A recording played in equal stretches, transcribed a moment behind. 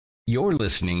You're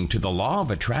listening to the Law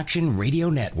of Attraction Radio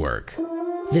Network.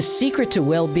 The secret to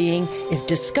well-being is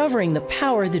discovering the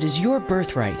power that is your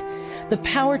birthright, the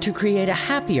power to create a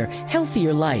happier,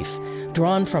 healthier life,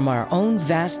 drawn from our own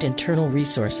vast internal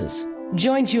resources.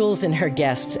 Join Jules and her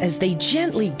guests as they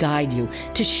gently guide you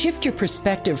to shift your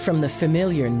perspective from the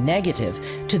familiar negative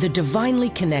to the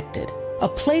divinely connected, a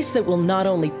place that will not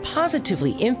only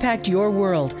positively impact your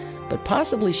world, but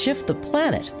possibly shift the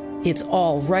planet. It's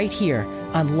all right here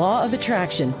on Law of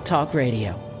Attraction Talk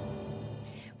Radio.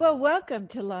 Well, welcome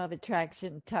to Law of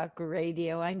Attraction Talk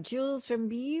Radio. I'm Jules from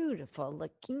beautiful La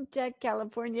Quinta,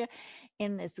 California,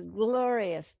 in this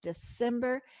glorious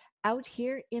December, out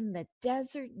here in the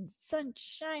desert and sun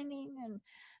shining. And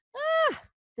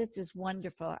this is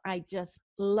wonderful. I just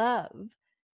love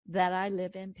that I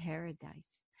live in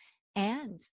paradise.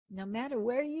 And no matter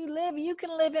where you live, you can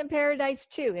live in paradise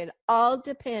too. It all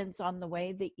depends on the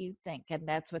way that you think. And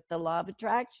that's what the law of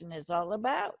attraction is all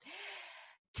about.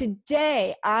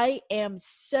 Today, I am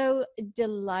so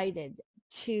delighted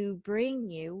to bring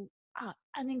you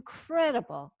an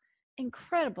incredible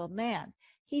man.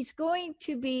 He's going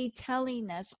to be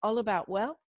telling us all about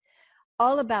wealth,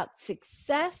 all about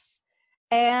success,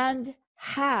 and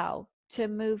how to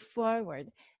move forward.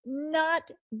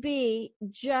 Not be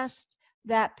just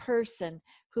that person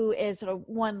who is at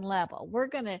one level. We're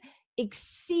going to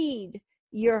exceed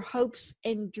your hopes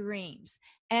and dreams.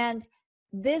 And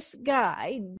this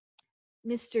guy,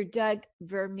 Mr. Doug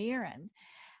Vermeeren,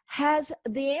 has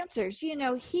the answers. You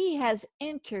know, he has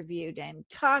interviewed and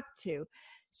talked to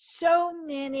so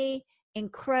many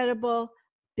incredible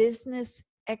business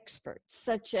experts,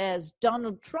 such as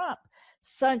Donald Trump,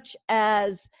 such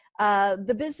as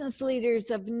the business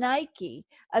leaders of Nike,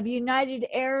 of United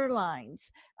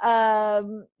Airlines,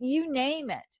 you name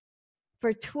it.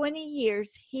 For 20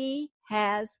 years, he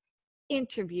has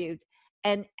interviewed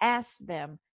and asked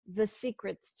them the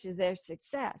secrets to their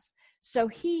success. So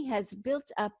he has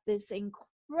built up this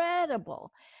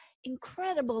incredible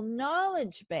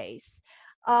knowledge base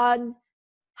on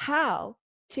how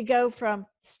to go from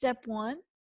step one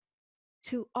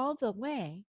to all the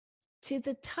way to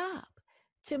the top,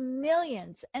 to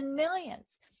millions and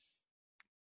millions.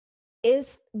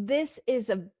 This is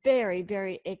a very,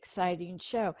 very exciting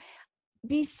show.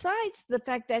 Besides the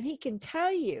fact that he can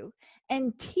tell you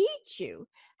and teach you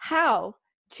how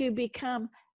to become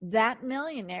that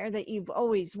millionaire that you've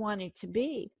always wanted to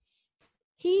be,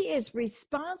 he is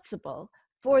responsible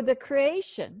for the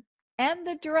creation and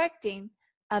the directing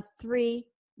of 3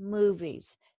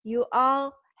 movies. You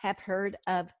all have heard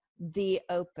of The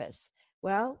Opus.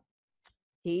 Well,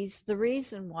 he's the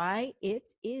reason why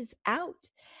it is out.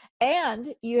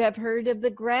 And you have heard of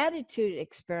the Gratitude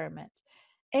Experiment.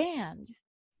 And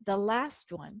the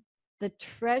last one, the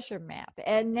Treasure Map.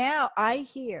 And now I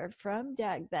hear from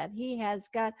Doug that he has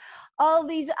got all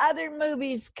these other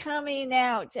movies coming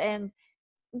out and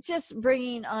just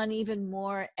bringing on even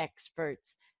more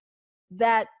experts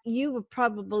that you would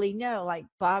probably know, like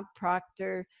Bob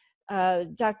Proctor,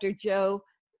 Dr. Joe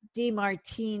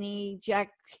DeMartini,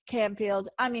 Jack Canfield.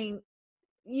 I mean,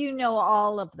 you know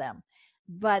all of them,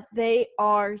 but they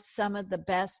are some of the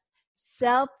best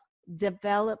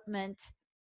self-development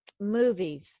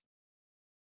movies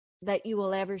that you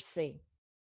will ever see.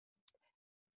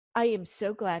 I am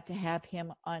so glad to have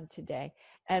him on today,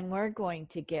 and we're going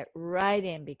to get right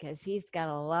in because he's got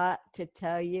a lot to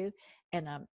tell you, and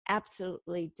I'm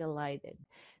absolutely delighted.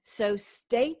 So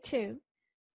stay tuned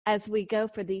as we go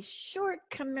for these short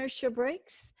commercial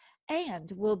breaks,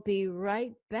 and we'll be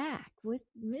right back with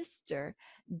Mr.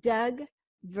 Doug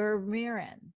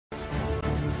Vermeeren.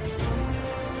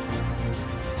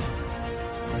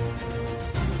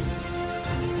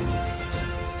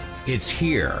 It's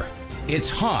here, it's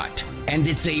hot, and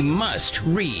it's a must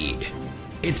read.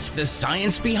 It's the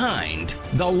science behind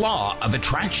the Law of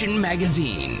Attraction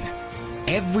magazine.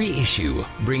 Every issue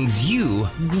brings you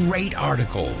great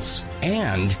articles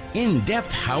and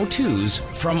in-depth how-tos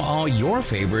from all your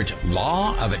favorite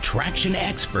Law of Attraction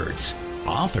experts,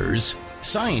 authors,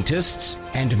 scientists,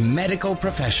 and medical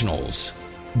professionals.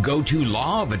 Go to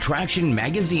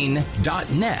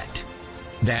lawofattractionmagazine.net.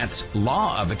 That's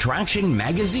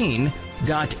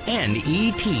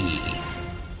lawofattractionmagazine.net.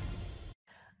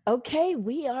 Okay,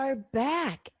 we are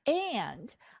back,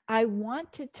 and I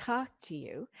want to talk to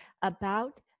you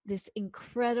about this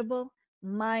incredible,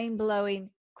 mind-blowing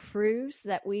cruise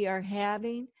that we are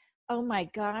having. Oh my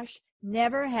gosh,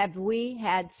 never have we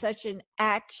had such an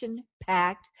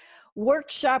action-packed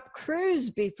workshop cruise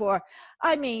before.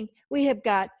 I mean, we have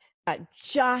got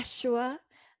Joshua,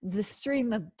 the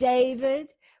stream of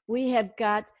David. We have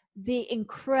got the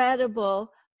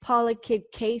incredible Paula Kidd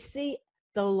Casey,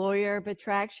 the lawyer of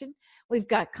attraction. We've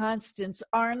got Constance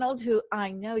Arnold, who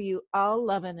I know you all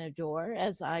love and adore,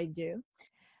 as I do.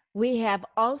 We have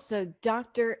also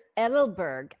Dr.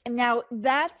 Edelberg. Now,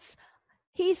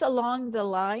 he's along the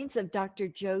lines of Dr.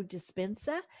 Joe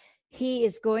Dispenza. He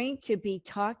is going to be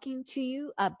talking to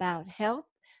you about health,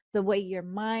 the way your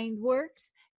mind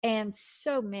works, and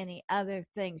so many other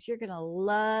things. You're going to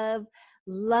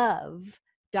love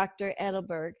Dr.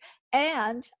 Edelberg.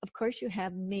 And of course, you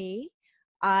have me.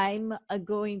 I'm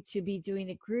going to be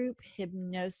doing a group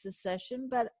hypnosis session.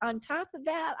 But on top of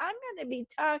that, I'm going to be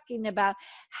talking about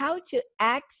how to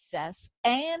access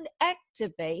and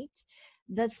activate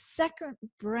the second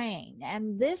brain.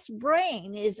 And this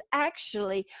brain is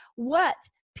actually what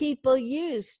people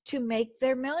use to make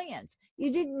their millions.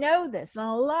 You didn't know this, and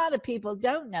a lot of people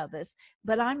don't know this,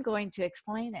 but I'm going to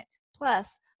explain it.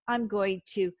 Plus, I'm going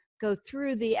to go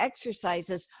through the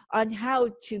exercises on how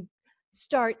to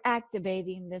start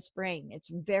activating this brain. It's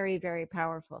very, very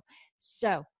powerful.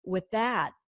 So with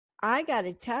that, I got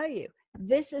to tell you,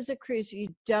 this is a cruise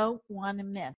you don't want to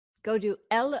miss. Go to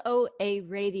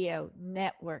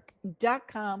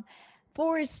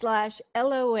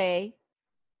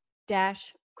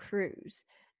LOARadionetwork.com/LOA-cruise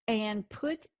and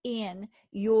put in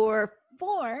your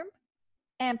form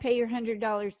and pay your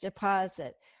 $100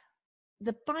 deposit.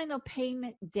 The final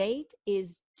payment date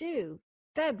is due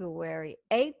February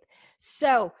 8th.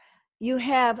 So you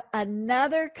have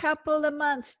another couple of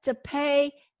months to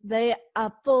pay the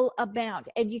full amount.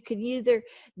 And you can either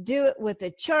do it with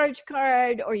a charge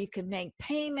card, or you can make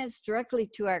payments directly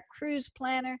to our cruise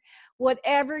planner,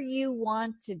 whatever you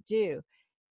want to do.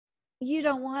 You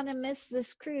don't want to miss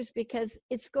this cruise because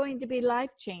it's going to be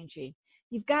life-changing.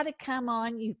 You've got to come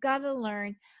on. You've got to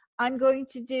learn. I'm going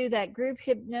to do that group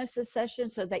hypnosis session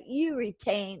so that you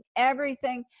retain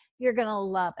everything. You're going to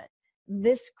love it.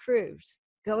 This cruise,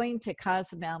 going to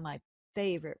Cozumel, my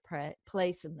favorite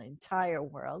place in the entire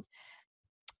world,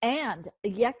 and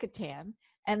Yucatan,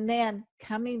 and then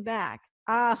coming back,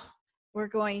 we're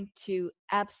going to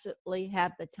absolutely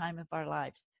have the time of our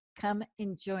lives. Come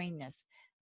and join us.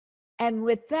 And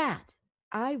with that,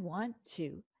 I want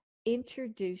to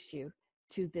introduce you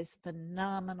to this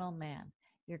phenomenal man.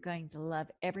 You're going to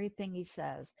love everything he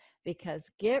says,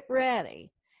 because get ready.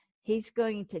 He's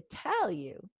going to tell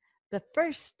you the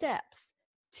first steps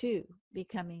to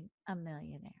becoming a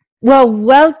millionaire. Well,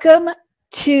 welcome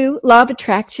to Law of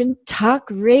Attraction Talk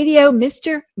Radio,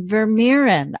 Mr.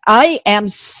 Vermeeren. I am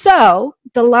so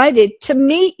delighted to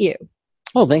meet you.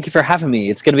 Oh, thank you for having me.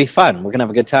 It's going to be fun. We're going to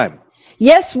have a good time.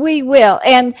 Yes, we will.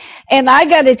 And I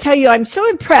got to tell you, I'm so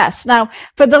impressed. Now,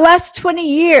 for the last 20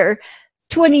 years,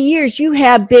 you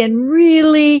have been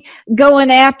really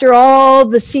going after all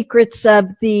the secrets of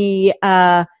the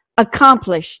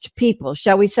accomplished people.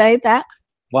 Shall we say that?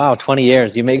 Wow, 20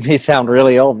 years. You make me sound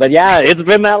really old. But yeah, it's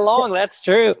been that long. That's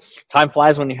true. Time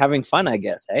flies when you're having fun, I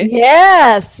guess. Hey?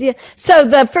 Yes. Yeah. So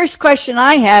the first question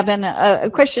I have, and a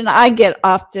question I get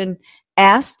often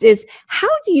asked, is how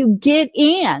do you get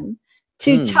in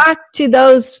to talk to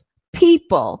those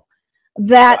people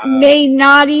that may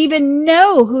not even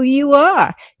know who you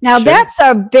are? Now, that's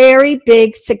a very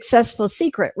big successful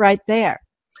secret right there.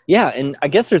 Yeah, and I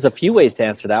guess there's a few ways to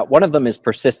answer that. One of them is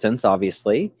persistence,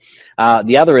 obviously.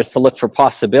 The other is to look for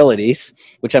possibilities,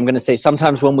 which I'm going to say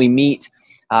sometimes when we meet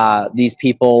these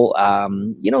people,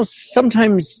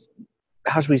 sometimes,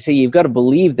 how should we say, you've got to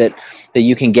believe that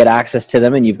you can get access to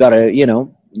them, and you've got to,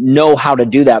 know how to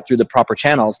do that through the proper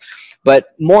channels. But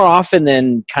more often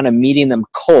than kind of meeting them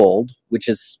cold, which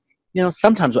is,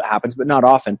 sometimes what happens, but not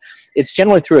often, it's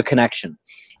generally through a connection.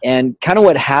 And kind of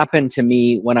what happened to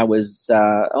me when I was,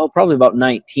 probably about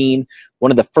 19,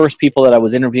 one of the first people that I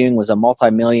was interviewing was a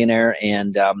multimillionaire.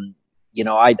 And,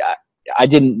 I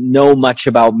didn't know much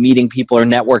about meeting people or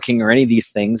networking or any of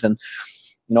these things. And,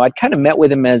 I'd kind of met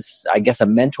with him as, I guess, a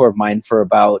mentor of mine for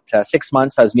about 6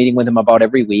 months. I was meeting with him about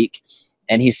every week.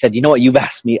 And he said, you know what, you've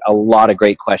asked me a lot of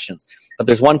great questions, but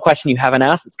there's one question you haven't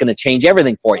asked that's going to change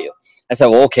everything for you. I said,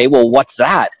 well, okay, well, what's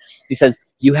that? He says,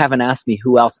 you haven't asked me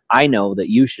who else I know that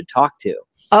you should talk to.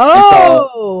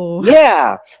 Oh,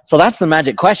 So that's the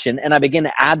magic question. And I begin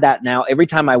to add that now every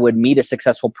time I would meet a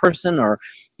successful person or,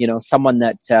 someone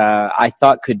that I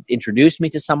thought could introduce me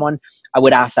to someone, I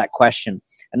would ask that question.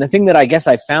 And the thing that I guess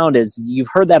I found is you've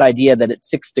heard that idea that it's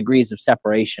 6 degrees of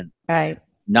separation. Right.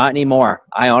 Not anymore.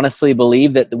 I honestly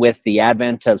believe that with the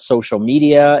advent of social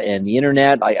media and the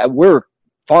internet, we're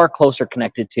far closer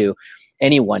connected to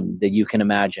anyone that you can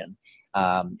imagine.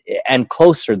 and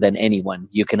closer than anyone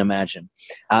you can imagine.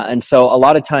 And so a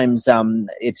lot of times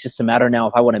it's just a matter now,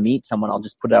 if I want to meet someone, I'll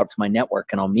just put it out to my network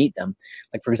and I'll meet them.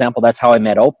 Like, for example, that's how I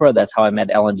met Oprah. That's how I met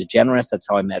Ellen DeGeneres. That's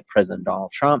how I met President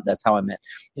Donald Trump. That's how I met,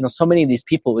 so many of these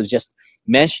people. It was just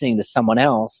mentioning to someone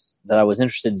else that I was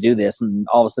interested to do this. And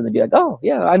all of a sudden they'd be like, oh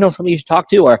yeah, I know somebody you should talk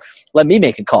to, or let me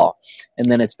make a call.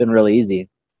 And then it's been really easy.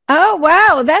 Oh,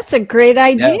 wow. That's a great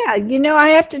idea. Yeah. I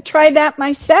have to try that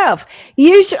myself.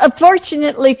 Usually,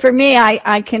 fortunately for me,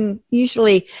 I can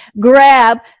usually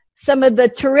grab some of the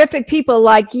terrific people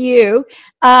like you,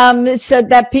 so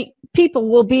that people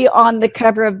will be on the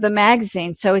cover of the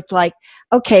magazine. So it's like,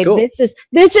 okay, cool. This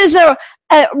is a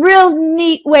real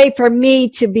neat way for me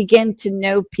to begin to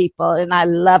know people. And I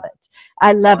love it.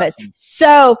 I love it.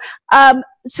 So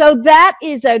that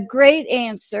is a great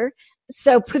answer.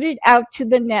 So put it out to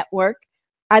the network.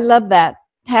 I love that.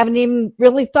 Haven't even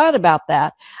really thought about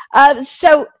that.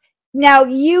 So now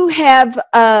you have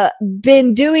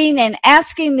been doing and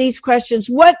asking these questions.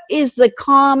 What is the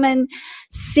common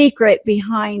secret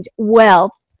behind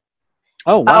wealth?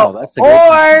 Oh, wow. That's a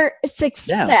great or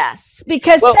success. Yeah.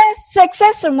 Because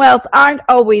success and wealth aren't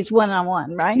always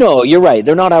one-on-one, right? No, you're right.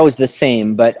 They're not always the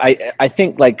same. But I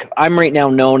think, like, I'm right now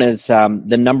known as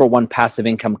the number one passive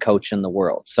income coach in the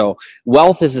world. So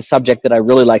wealth is a subject that I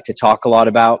really like to talk a lot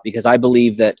about, because I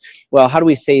believe that, well, how do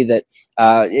we say that?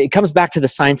 It comes back to the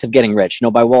science of getting rich,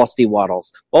 by Wallace D.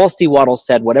 Wattles. Wallace D. Wattles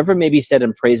said, whatever may be said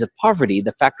in praise of poverty,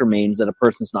 the fact remains that a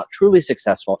person's not truly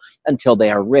successful until they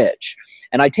are rich.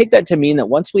 And I take that to mean that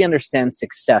once we understand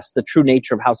success, the true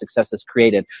nature of how success is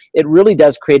created, it really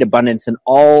does create abundance in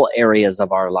all areas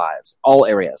of our lives, all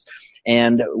areas.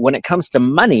 And when it comes to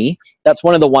money, that's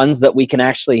one of the ones that we can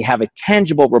actually have a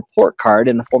tangible report card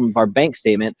in the form of our bank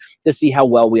statement to see how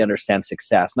well we understand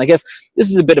success. And I guess this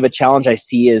is a bit of a challenge I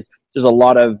see, is there's a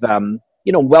lot of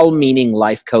well-meaning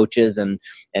life coaches and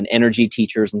energy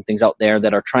teachers and things out there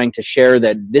that are trying to share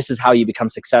that this is how you become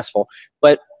successful,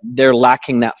 but they're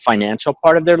lacking that financial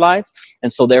part of their life.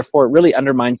 And so therefore it really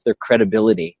undermines their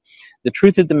credibility. The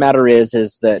truth of the matter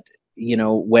is that,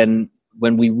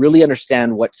 when we really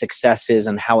understand what success is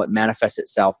and how it manifests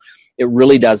itself, it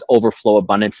really does overflow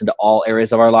abundance into all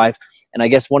areas of our life. And I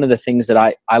guess one of the things that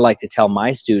I like to tell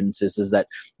my students is that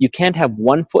you can't have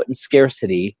 1 foot in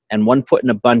scarcity and 1 foot in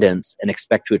abundance and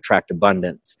expect to attract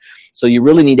abundance. So you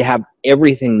really need to have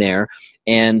everything there.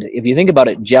 And if you think about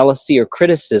it, jealousy or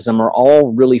criticism are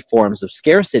all really forms of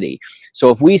scarcity. So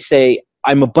if we say,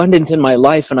 I'm abundant in my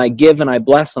life and I give and I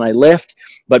bless and I lift,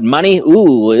 but money,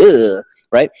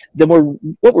 right? Then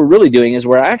what we're really doing is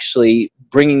we're actually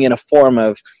bringing in a form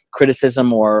of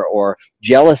criticism or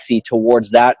jealousy towards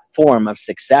that form of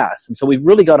success. And so we've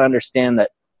really got to understand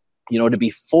that, to be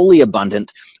fully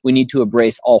abundant, we need to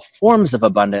embrace all forms of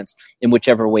abundance in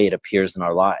whichever way it appears in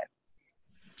our life.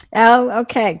 Oh,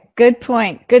 okay. Good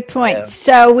point. Good point. Yeah.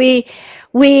 So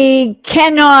we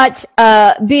cannot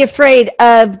be afraid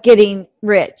of getting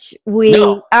rich.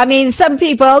 No. I mean, some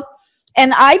people,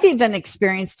 and I've even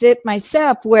experienced it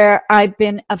myself, where I've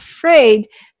been afraid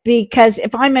because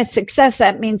if I'm a success,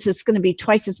 that means it's going to be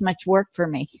twice as much work for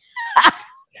me.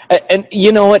 And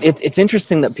you know what? It's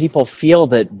interesting that people feel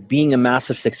that being a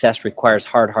massive success requires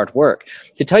hard work.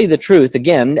 To tell you the truth,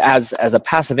 again, as a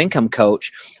passive income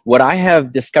coach, what I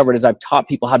have discovered as I've taught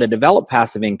people how to develop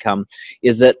passive income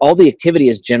is that all the activity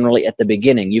is generally at the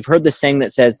beginning. You've heard the saying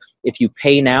that says, if you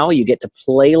pay now, you get to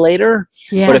play later.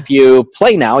 Yeah. But if you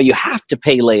play now, you have to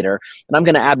pay later. And I'm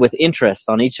going to add with interest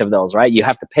on each of those, right? You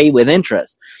have to pay with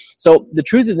interest. So the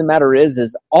truth of the matter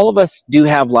is all of us do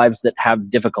have lives that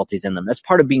have difficulties in them. That's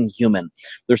part of being human.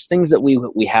 There's things that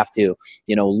we have to,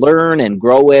 learn and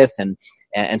grow with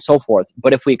and so forth.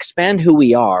 But if we expand who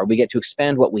we are, we get to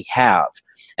expand what we have.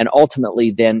 And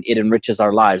ultimately, then it enriches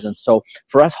our lives. And so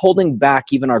for us holding back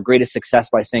even our greatest success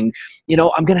by saying,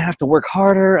 I'm going to have to work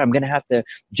harder. I'm going to have to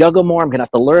juggle more. I'm going to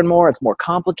have to learn more. It's more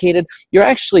complicated. You're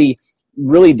actually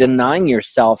really denying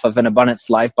yourself of an abundance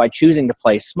life by choosing to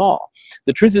play small.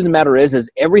 The truth of the matter is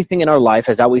everything in our life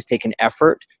has always taken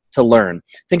effort to learn.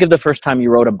 Think of the first time you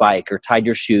rode a bike or tied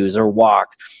your shoes or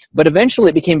walked. But eventually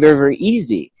it became very, very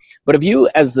easy. But if you,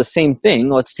 as the same thing,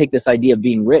 let's take this idea of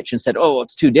being rich and said, oh,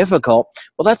 it's too difficult.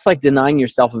 Well, that's like denying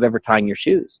yourself of ever tying your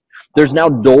shoes. There's now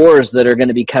doors that are going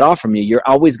to be cut off from you. You're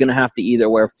always going to have to either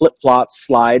wear flip-flops,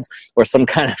 slides, or some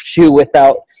kind of shoe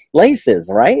without laces,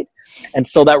 right? And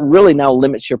so that really now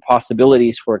limits your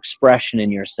possibilities for expression in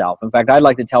yourself. In fact, I'd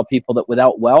like to tell people that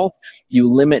without wealth,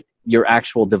 you limit your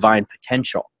actual divine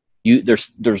potential.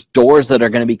 There's doors that are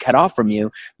going to be cut off from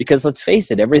you, because let's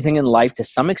face it, everything in life to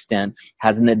some extent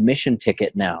has an admission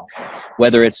ticket now.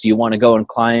 Whether it's you want to go and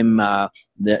climb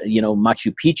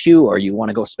Machu Picchu, or you want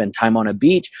to go spend time on a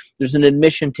beach, there's an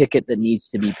admission ticket that needs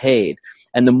to be paid.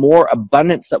 And the more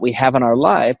abundance that we have in our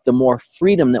life, the more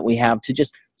freedom that we have to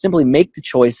just simply make the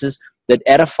choices that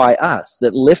edify us,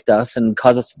 that lift us and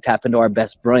cause us to tap into our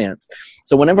best brilliance.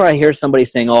 So whenever I hear somebody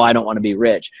saying, "Oh, I don't want to be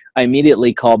rich," I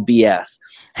immediately call BS,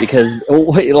 because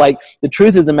like the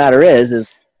truth of the matter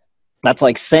is that's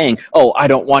like saying, "Oh, I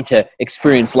don't want to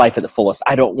experience life at the fullest.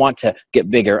 I don't want to get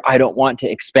bigger. I don't want to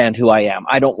expand who I am.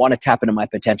 I don't want to tap into my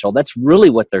potential." That's really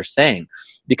what they're saying.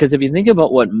 Because if you think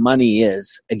about what money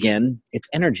is, again, it's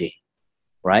energy.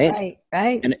 Right.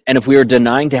 And if we are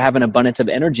denying to have an abundance of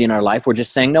energy in our life, we're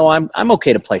just saying, "No, I'm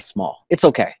okay to play small. It's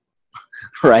okay."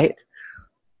 Right.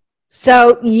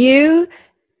 So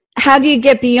how do you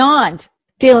get beyond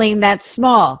feeling that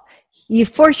small? You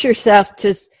force yourself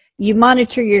you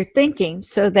monitor your thinking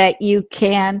so that you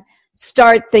can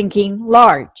start thinking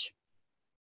large.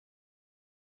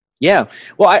 Yeah.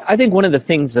 Well, I think one of the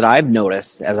things that I've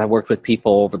noticed as I've worked with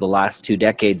people over the last 2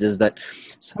 decades is that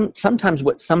sometimes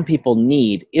what some people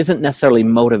need isn't necessarily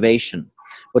motivation.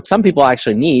 What some people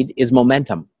actually need is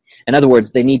momentum. In other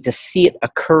words, they need to see it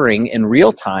occurring in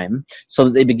real time so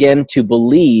that they begin to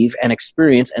believe and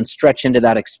experience and stretch into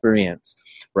that experience,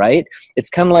 right? It's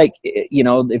kind of like,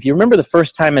 if you remember the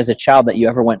first time as a child that you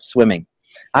ever went swimming.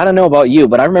 I don't know about you,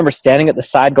 but I remember standing at the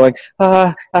side going,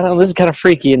 I don't know, this is kind of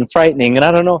freaky and frightening, and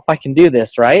I don't know if I can do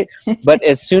this, right? But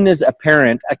as soon as a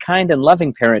kind and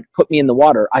loving parent, put me in the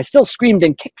water, I still screamed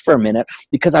and kicked for a minute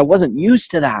because I wasn't used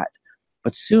to that.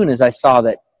 But soon as I saw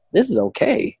that this is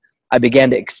okay, I began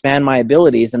to expand my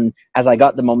abilities, and as I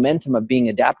got the momentum of being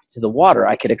adapted to the water,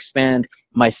 I could expand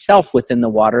myself within the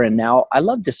water, and now I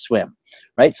love to swim,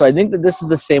 right? So I think that this is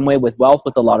the same way with wealth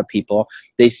with a lot of people.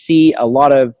 They see a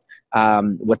lot of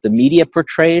what the media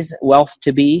portrays wealth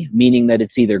to be, meaning that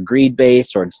it's either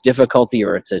greed-based or it's difficulty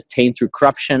or it's attained through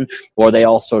corruption, or they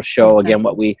also show, again,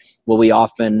 what we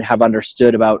often have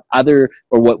understood about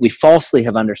what we falsely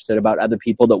have understood about other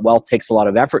people, that wealth takes a lot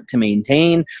of effort to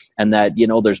maintain, and that,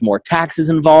 there's more taxes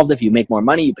involved. If you make more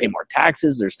money, you pay more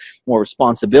taxes, there's more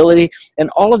responsibility, and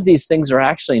all of these things are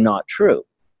actually not true.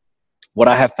 What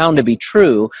I have found to be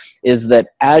true is that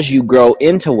as you grow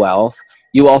into wealth,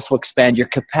 you also expand your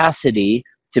capacity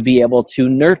to be able to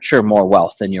nurture more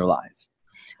wealth in your life.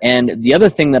 And the other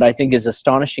thing that I think is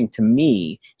astonishing to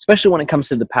me, especially when it comes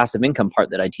to the passive income part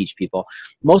that I teach people,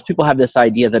 most people have this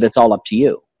idea that it's all up to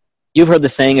you. You've heard the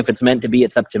saying, if it's meant to be,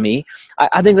 it's up to me.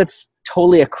 I think that's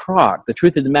totally a crock. The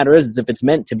truth of the matter is if it's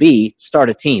meant to be, start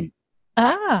a team.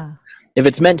 If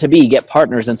it's meant to be, get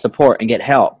partners and support and get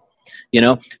help.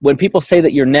 When people say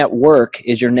that your network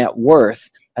is your net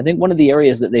worth, I think one of the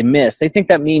areas that they miss, they think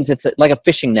that means it's like a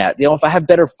fishing net. If I have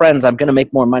better friends, I'm going to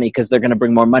make more money because they're going to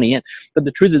bring more money in. But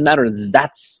the truth of the matter is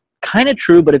that's kind of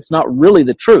true, but it's not really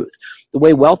the truth. The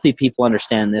way wealthy people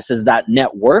understand this is that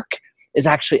network is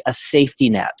actually a safety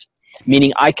net.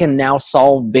 Meaning I can now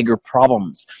solve bigger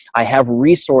problems. I have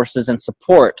resources and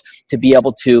support to be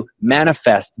able to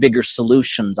manifest bigger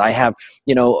solutions. I have,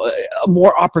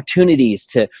 more opportunities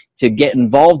to get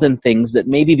involved in things that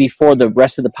maybe before the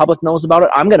rest of the public knows about it,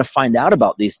 I'm going to find out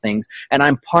about these things. And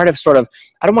I'm part of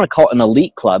I don't want to call it an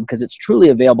elite club because it's truly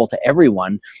available to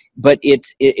everyone, but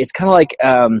it's kind of like,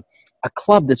 a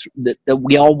club that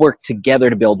we all work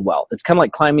together to build wealth. It's kind of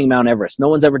like climbing Mount Everest. No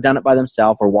one's ever done it by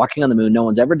themselves, or walking on the moon. No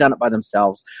one's ever done it by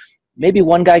themselves. Maybe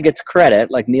one guy gets credit,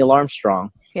 like Neil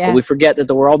Armstrong, but we forget that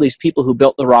there were all these people who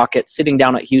built the rocket, sitting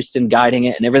down at Houston, guiding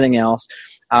it and everything else.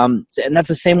 And that's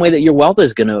the same way that your wealth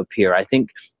is going to appear. I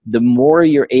think the more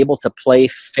you're able to play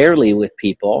fairly with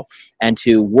people and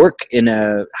to work in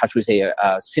a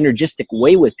synergistic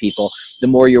way with people, the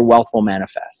more your wealth will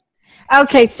manifest.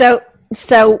 Okay,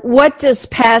 so what does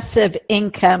passive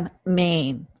income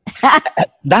mean?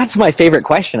 That's my favorite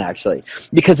question, actually,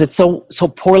 because it's so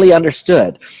poorly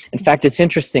understood. In fact, it's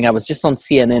interesting. I was just on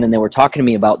CNN and they were talking to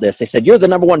me about this. They said, "You're the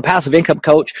 #1 passive income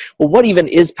coach." Well, what even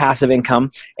is passive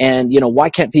income? And, why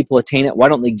can't people attain it? Why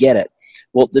don't they get it?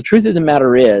 Well, the truth of the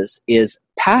matter is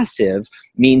passive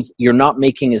means you're not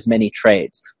making as many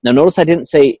trades. Now, notice I didn't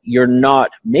say you're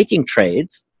not making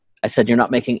trades. I said you're not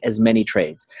making as many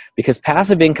trades, because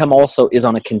passive income also is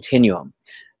on a continuum.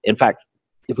 In fact,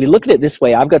 if we look at it this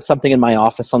way, I've got something in my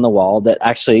office on the wall that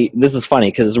actually, this is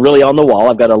funny because it's really on the wall.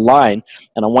 I've got a line,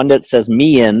 and on one end it says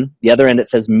me in, the other end it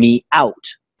says me out.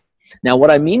 Now,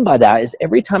 what I mean by that is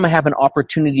every time I have an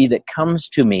opportunity that comes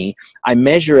to me, I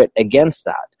measure it against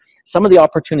that. Some of the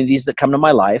opportunities that come to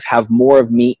my life have more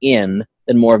of me in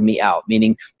than more of me out.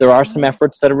 Meaning there are some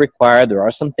efforts that are required. There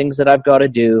are some things that I've got to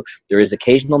do. There is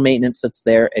occasional maintenance that's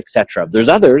there, etc. There's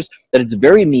others that it's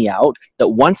very me out, that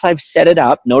once I've set it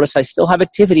up, notice I still have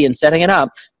activity in setting it up.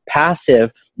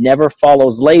 Passive never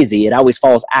follows lazy. It always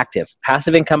follows active.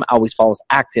 Passive income always follows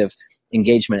active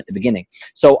engagement at the beginning.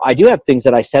 So I do have things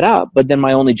that I set up, but then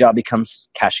my only job becomes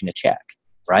cashing a check,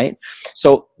 right?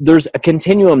 So there's a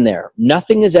continuum there.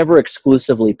 Nothing is ever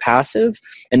exclusively passive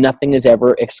and nothing is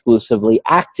ever exclusively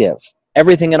active.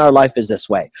 Everything in our life is this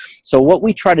way. So what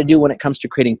we try to do when it comes to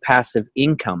creating passive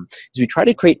income is we try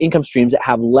to create income streams that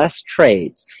have less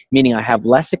trades, meaning I have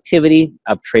less activity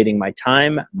of trading my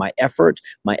time, my effort,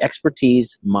 my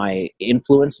expertise, my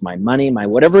influence, my money, my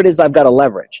whatever it is I've got to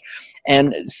leverage.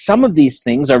 And some of these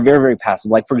things are very, very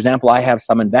passive. Like, for example, I have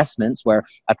some investments where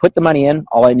I put the money in,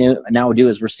 all I now do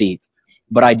is receive.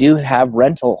 But I do have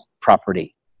rental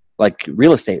property, like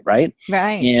real estate, right?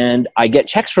 Right. And I get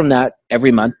checks from that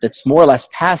every month. That's more or less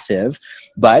passive,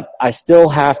 but I still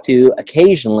have to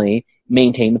occasionally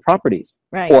maintain the properties,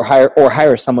 Right. or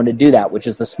hire someone to do that, which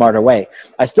is the smarter way.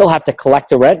 I still have to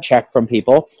collect a rent check from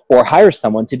people or hire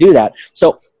someone to do that.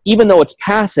 So even though it's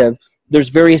passive, there's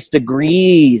various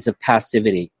degrees of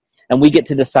passivity, and we get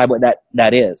to decide what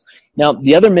that is. Now,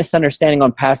 the other misunderstanding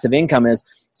on passive income is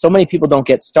so many people don't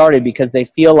get started because they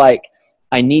feel like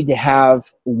I need to have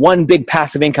one big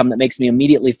passive income that makes me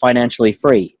immediately financially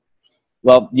free.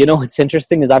 Well, you know what's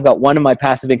interesting is I've got one of my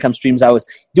passive income streams. I was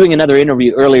doing another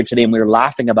interview earlier today and we were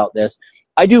laughing about this.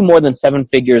 I do more than 7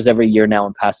 figures every year now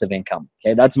in passive income.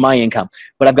 Okay, that's my income.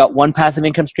 But I've got one passive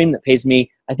income stream that pays me,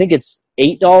 I think it's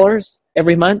 $8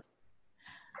 every month.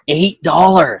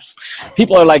 $8.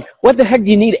 People are like, what the heck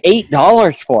do you need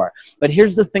 $8 for? But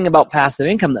here's the thing about passive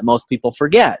income that most people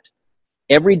forget.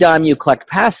 Every dime you collect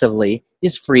passively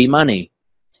is free money.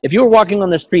 If you were walking on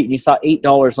the street and you saw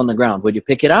 $8 on the ground, would you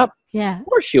pick it up? Yeah. Of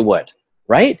course you would,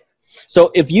 right?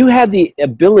 So if you had the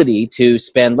ability to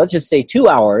spend, let's just say 2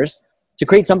 hours to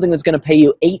create something that's going to pay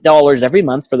you $8 every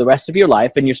month for the rest of your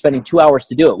life, and you're spending 2 hours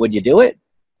to do it, would you do it?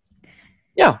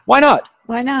 Yeah, why not?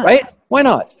 Why not? Right? Why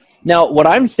not? Now, what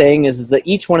I'm saying is that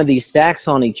each one of these stacks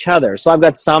on each other. So I've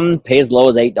got some pay as low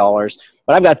as $8,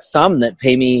 but I've got some that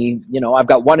pay me, I've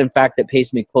got one, in fact, that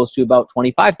pays me close to about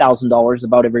 $25,000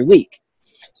 about every week.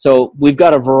 So we've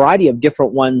got a variety of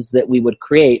different ones that we would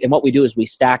create, and what we do is we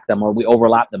stack them or we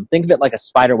overlap them. Think of it like a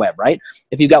spider web, right?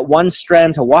 If you've got one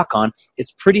strand to walk on,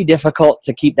 it's pretty difficult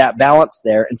to keep that balance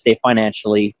there and stay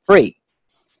financially free.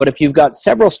 But if you've got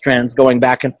several strands going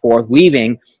back and forth,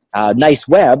 weaving a nice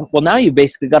web, well, now you've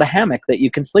basically got a hammock that you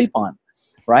can sleep on,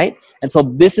 right? And so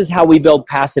this is how we build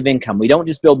passive income. We don't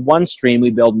just build one stream,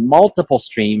 we build multiple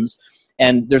streams.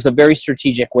 And there's a very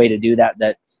strategic way to do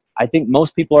that I think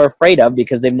most people are afraid of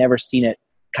because they've never seen it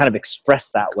kind of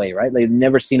expressed that way, right? They've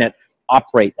never seen it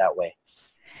operate that way.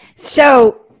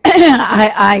 So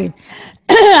I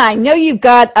know you've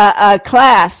got a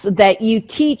class that you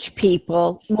teach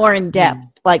people more in depth,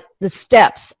 like the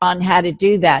steps on how to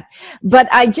do that. But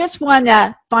I just want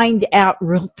to find out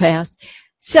real fast.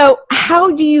 So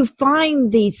how do you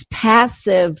find these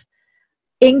passive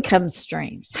income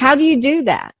streams? How do you do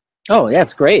that? Oh, yeah,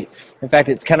 it's great. In fact,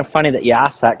 it's kind of funny that you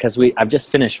asked that because I've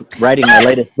just finished writing my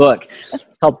latest book.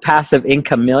 It's called Passive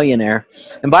Income Millionaire.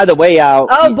 And by the way...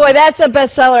 oh, boy, that's a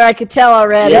bestseller. I could tell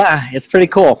already. Yeah, it's pretty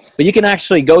cool. But you can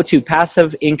actually go to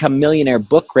Passive Income Millionaire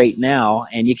book right now,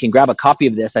 and you can grab a copy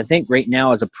of this. I think right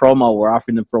now as a promo, we're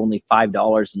offering them for only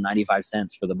 $5.95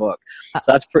 for the book.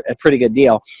 So that's a pretty good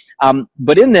deal.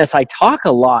 But in this, I talk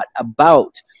a lot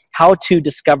about how to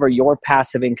discover your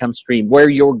passive income stream, where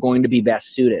you're going to be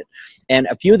best suited. And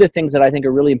a few of the things that I think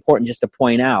are really important just to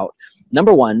point out.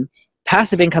 Number one,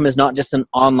 passive income is not just an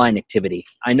online activity.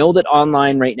 I know that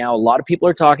online right now, a lot of people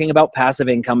are talking about passive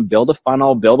income, build a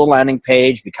funnel, build a landing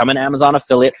page, become an Amazon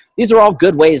affiliate. These are all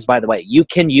good ways, by the way. You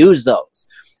can use those.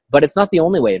 But it's not the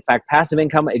only way. In fact, passive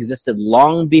income existed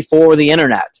long before the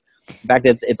internet. In fact,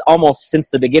 it's almost since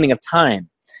the beginning of time.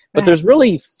 But there's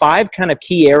really 5 kind of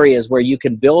key areas where you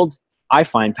can build, I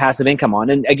find, passive income on.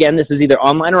 And again, this is either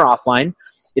online or offline.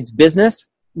 It's business,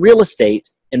 real estate,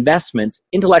 investment,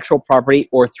 intellectual property,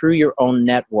 or through your own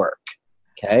network.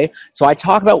 Okay? So I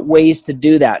talk about ways to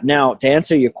do that. Now, to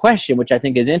answer your question, which I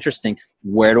think is interesting,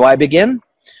 where do I begin?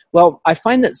 Well, I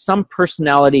find that some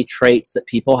personality traits that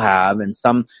people have and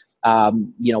some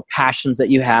passions that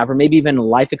you have, or maybe even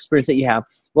life experience that you have,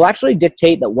 will actually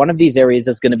dictate that one of these areas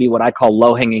is going to be what I call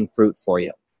low-hanging fruit for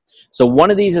you. So one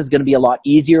of these is going to be a lot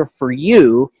easier for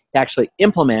you to actually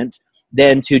implement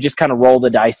than to just kind of roll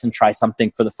the dice and try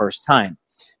something for the first time.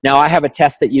 Now, I have a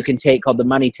test that you can take called the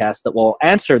money test that will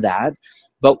answer that.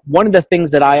 But one of the things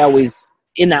that I always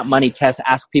in that money test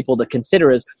ask people to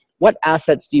consider is, what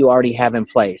assets do you already have in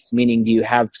place? Meaning, do you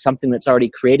have something that's already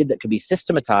created that could be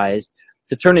systematized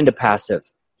to turn into passive?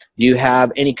 Do you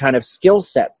have any kind of skill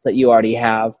sets that you already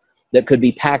have that could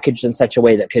be packaged in such a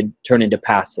way that could turn into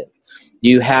passive? Do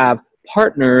you have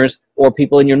partners or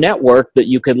people in your network that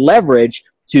you could leverage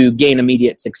to gain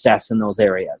immediate success in those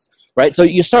areas, right? So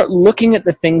you start looking at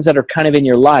the things that are kind of in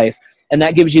your life, and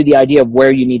that gives you the idea of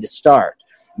where you need to start.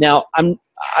 Now,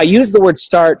 I use the word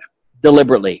start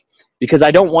deliberately because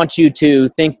I don't want you to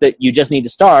think that you just need to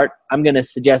start. I'm going to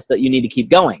suggest that you need to keep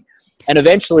going. And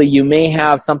eventually you may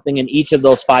have something in each of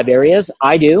those 5 areas.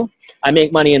 I do. I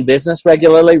make money in business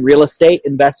regularly, real estate,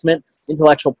 investment,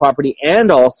 intellectual property,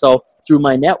 and also through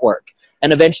my network.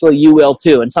 And eventually you will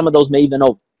too. And some of those may even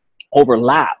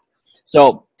overlap.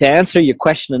 So to answer your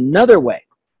question another way,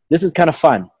 this is kind of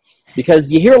fun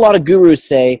because you hear a lot of gurus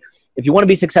say, if you want to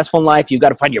be successful in life, you've got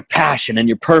to find your passion and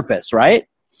your purpose, right?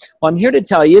 Well, I'm here to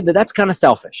tell you that that's kind of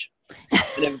selfish.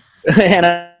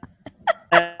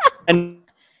 and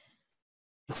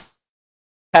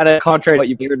kind of contrary to what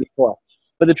you've heard before.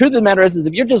 But the truth of the matter is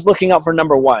if you're just looking out for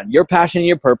number one, your passion and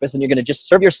your purpose, and you're going to just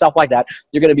serve yourself like that,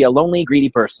 you're going to be a lonely, greedy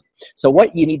person. So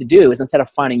what you need to do is instead of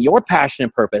finding your passion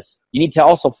and purpose, you need to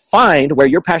also find where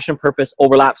your passion and purpose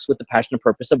overlaps with the passion and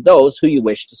purpose of those who you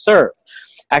wish to serve.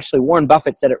 Actually, Warren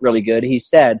Buffett said it really good. He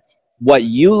said, what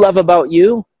you love about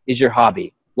you is your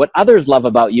hobby. What others love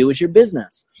about you is your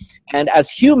business. And as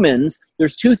humans,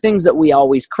 there's 2 things that we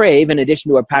always crave in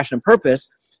addition to our passion and purpose.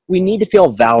 We need to feel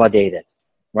validated,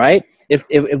 right? If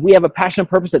we have a passion and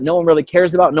purpose that no one really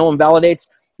cares about, no one validates,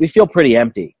 we feel pretty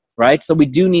empty, right? So we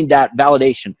do need that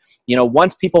validation. You know,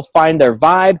 once people find their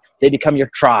vibe, they become your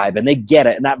tribe and they get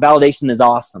it. And that validation is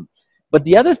awesome. But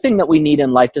the other thing that we need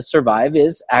in life to survive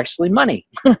is actually money.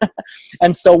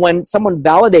 And so when someone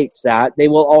validates that, they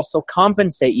will also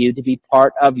compensate you to be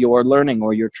part of your learning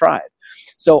or your tribe.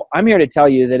 So I'm here to tell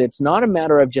you that it's not a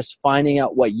matter of just finding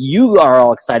out what you are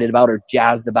all excited about or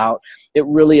jazzed about. It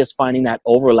really is finding that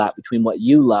overlap between what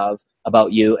you love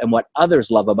about you and what others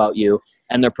love about you,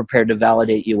 and they're prepared to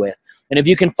validate you with. And if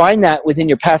you can find that within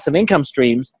your passive income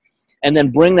streams and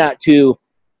then bring that to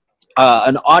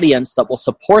an audience that will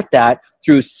support that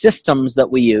through systems that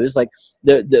we use, like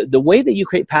the way that you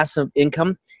create passive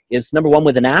income is, number one,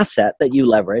 with an asset that you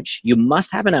leverage. You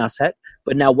must have an asset,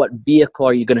 but now what vehicle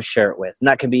are you going to share it with? And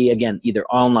that can be, again, either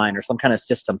online or some kind of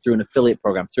system, through an affiliate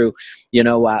program, through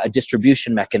a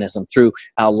distribution mechanism, through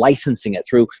licensing it,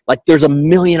 through, like, there's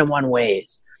 1,000,001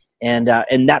 ways. And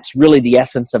that's really the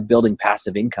essence of building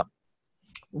passive income.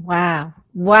 Wow.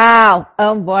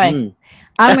 Oh boy.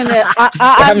 I'm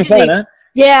having fun, huh?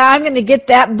 Yeah, I'm going to get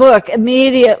that book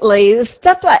immediately. The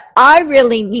stuff that I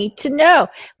really need to know.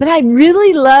 But I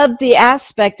really love the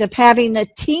aspect of having a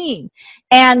team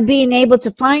and being able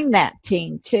to find that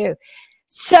team too.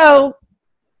 So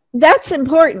that's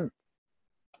important.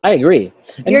 I agree.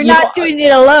 And you're not doing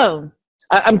it alone.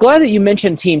 I'm glad that you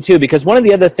mentioned team too, because one of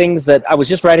the other things that I was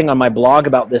just writing on my blog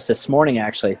about this morning,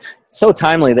 actually, so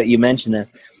timely that you mentioned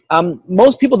this.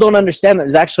 Most people don't understand that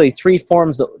there's actually 3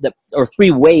 forms or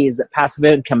 3 ways that passive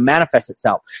income manifests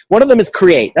itself. One of them is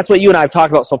create. That's what you and I have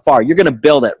talked about so far. You're going to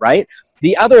build it, right?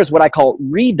 The other is what I call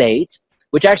rebate,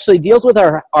 which actually deals with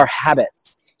our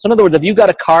habits. So in other words, if you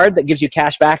got a card that gives you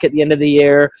cash back at the end of the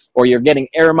year, or you're getting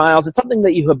air miles, it's something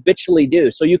that you habitually do.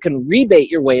 So you can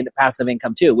rebate your way into passive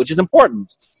income too, which is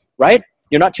important, right?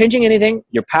 You're not changing anything.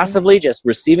 You're passively just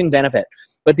receiving benefit.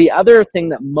 But the other thing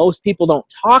that most people don't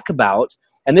talk about,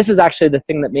 and this is actually the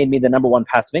thing that made me the #1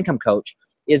 passive income coach,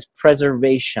 is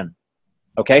preservation.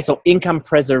 Okay, so income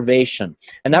preservation.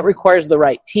 And that requires the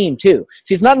right team too.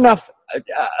 See, it's not enough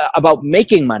about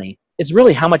making money. It's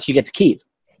really how much you get to keep.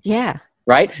 Yeah.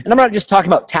 Right? And I'm not just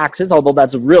talking about taxes, although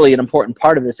that's really an important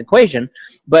part of this equation,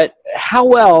 but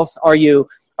how else are you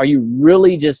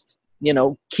really just,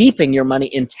 keeping your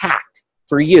money intact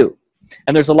for you?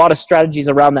 And there's a lot of strategies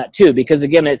around that too, because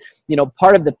again,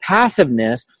 part of the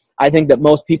passiveness, I think that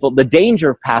most people, the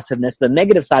danger of passiveness, the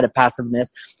negative side of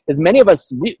passiveness, is many of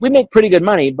us, we make pretty good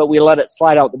money, but we let it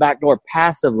slide out the back door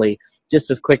passively just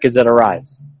as quick as it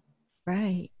arrives.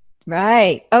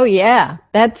 Right. Oh, yeah.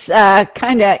 That's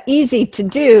kind of easy to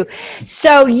do.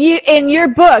 So you, in your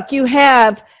book,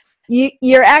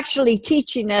 you're actually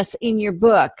teaching us in your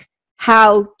book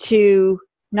how to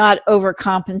not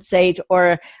overcompensate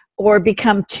or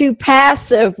become too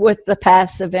passive with the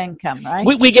passive income, right?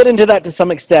 We get into that to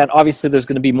some extent. Obviously, there's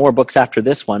going to be more books after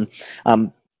this one.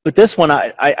 But this one,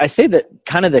 I say that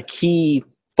kind of the key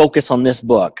focus on this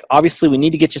book. Obviously, we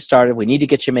need to get you started. We need to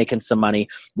get you making some money.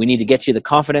 We need to get you the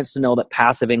confidence to know that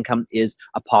passive income is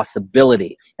a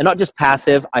possibility. And not just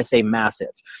passive, I say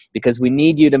massive, because we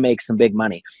need you to make some big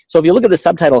money. So if you look at the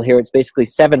subtitle here, it's basically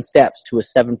 7 steps to a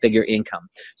 7-figure income.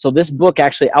 So this book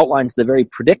actually outlines the very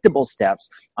predictable steps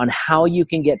on how you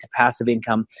can get to passive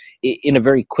income in a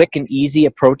very quick and easy,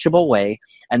 approachable way.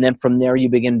 And then from there, you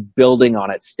begin building on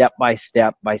it step by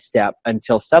step by step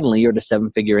until suddenly you're at a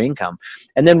 7-figure income.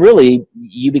 And then really,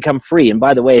 you become free. And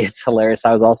by the way, it's hilarious.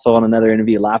 I was also on another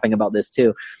interview laughing about this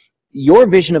too. Your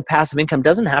vision of passive income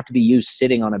doesn't have to be you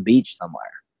sitting on a beach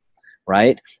somewhere,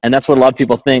 right? And that's what a lot of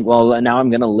people think, well, now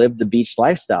I'm going to live the beach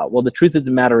lifestyle. Well, the truth of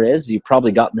the matter is, you've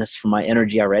probably gotten this from my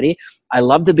energy already. I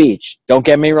love the beach. Don't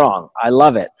get me wrong. I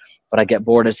love it. But I get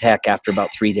bored as heck after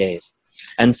about 3 days.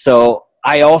 And so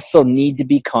I also need to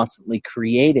be constantly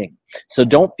creating. So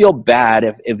don't feel bad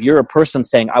if you're a person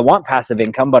saying, I want passive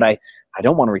income, but I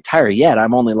don't want to retire yet.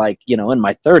 I'm only in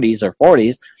my 30s or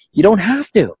 40s. You don't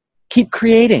have to. Keep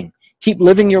creating. Keep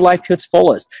living your life to its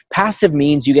fullest. Passive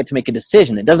means you get to make a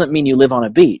decision. It doesn't mean you live on a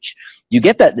beach. You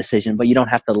get that decision, but you don't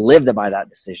have to live by that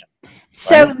decision.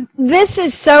 So right? This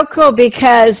is so cool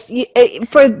because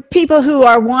for people who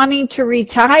are wanting to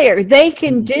retire, they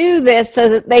can do this so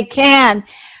that they can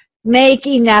make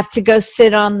enough to go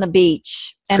sit on the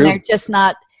beach. And True. they're just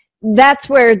not, that's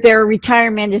where their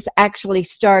retirement is actually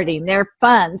starting, their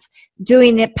funds,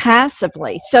 doing it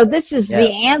passively. So this is the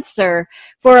answer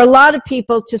for a lot of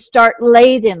people to start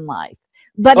late in life.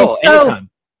 But it's so, anytime.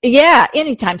 Yeah,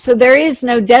 anytime. So there is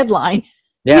no deadline.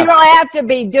 Yeah. You don't have to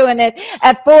be doing it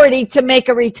at 40 to make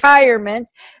a retirement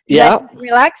that you can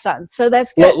relax on. So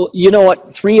that's good. Well, you know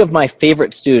what? 3 of my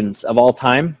favorite students of all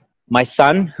time, my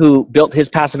son, who built his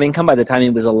passive income by the time he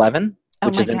was 11,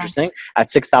 which is interesting, at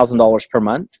 $6,000 per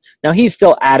month. Now, he's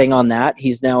still adding on that.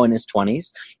 He's now in his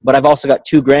 20s. But I've also got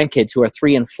 2 grandkids who are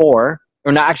 3 and 4,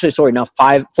 or not actually, sorry, now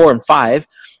 4 and 5,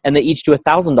 and they each do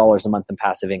 $1,000 a month in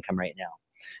passive income right now.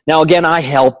 Now, again, I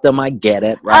help them. I get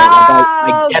it, right?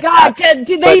 Oh, God.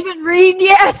 Do they even read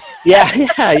yet?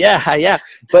 Yeah.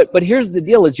 But here's the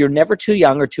deal is you're never too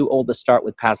young or too old to start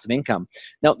with passive income.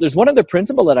 Now, there's one other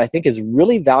principle that I think is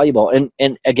really valuable.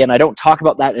 And again, I don't talk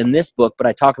about that in this book, but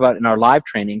I talk about it in our live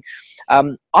training.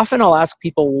 Often I'll ask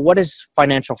people, what does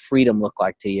financial freedom look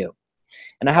like to you?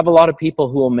 And I have a lot of people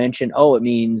who will mention, it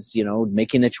means,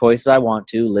 making the choices I want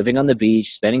to, living on the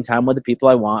beach, spending time with the people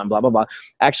I want, and blah, blah, blah.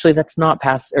 Actually, that's not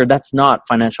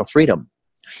financial freedom.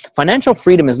 Financial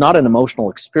freedom is not an emotional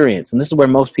experience, and this is where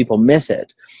most people miss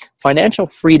it. Financial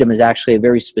freedom is actually a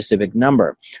very specific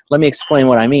number. Let me explain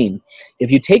what I mean.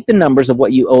 If you take the numbers of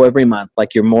what you owe every month,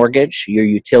 like your mortgage, your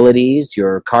utilities,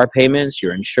 your car payments,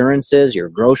 your insurances, your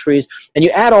groceries, and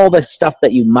you add all the stuff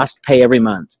that you must pay every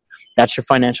month, that's your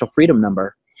financial freedom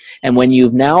number. And when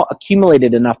you've now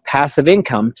accumulated enough passive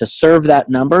income to serve that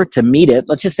number, to meet it,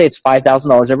 let's just say it's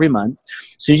 $5,000 every month.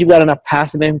 As soon as you've got enough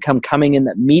passive income coming in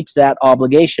that meets that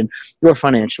obligation, you're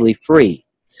financially free.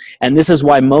 And this is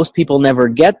why most people never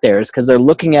get there, is because they're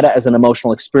looking at it as an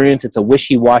emotional experience. It's a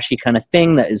wishy-washy kind of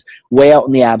thing that is way out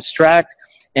in the abstract.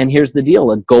 And here's the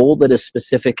deal. A goal that is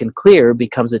specific and clear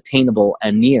becomes attainable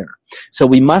and near. So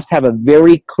we must have a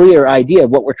very clear idea of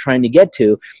what we're trying to get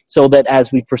to, so that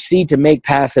as we proceed to make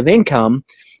passive income,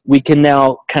 we can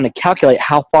now kind of calculate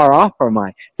how far off am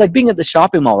I. It's like being at the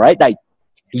shopping mall, right? Like,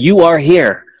 you are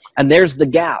here, and there's the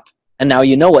gap. And now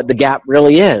you know what the gap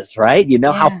really is, right? You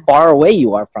know how far away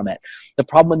you are from it. The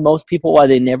problem with most people, why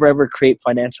they never ever create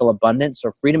financial abundance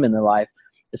or freedom in their life,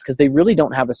 is because they really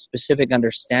don't have a specific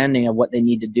understanding of what they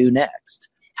need to do next,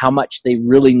 how much they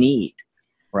really need,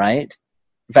 right?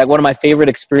 In fact, one of my favorite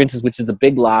experiences, which is a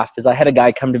big laugh, is I had a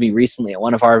guy come to me recently at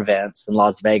one of our events in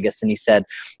Las Vegas, and he said,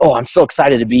 I'm so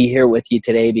excited to be here with you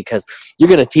today because you're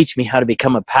going to teach me how to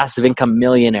become a passive income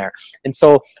millionaire. And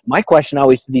so my question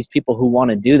always to these people who want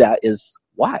to do that is,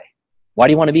 why? Why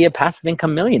do you want to be a passive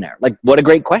income millionaire? Like, what a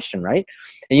great question, right?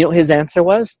 And you know what his answer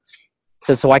was? He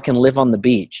said, so I can live on the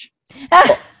beach.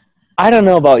 Well, I don't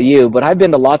know about you, but I've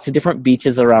been to lots of different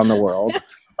beaches around the world.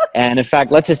 And in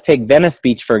fact, let's just take Venice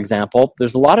Beach, for example.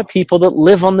 There's a lot of people that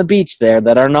live on the beach there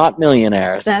that are not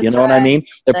millionaires. That's you know what I mean?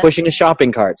 They're pushing a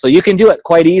shopping cart. So you can do it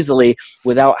quite easily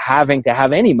without having to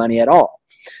have any money at all.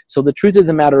 So the truth of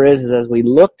the matter is as we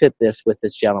looked at this with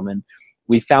this gentleman,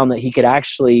 we found that he could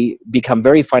actually become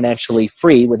very financially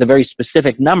free with a very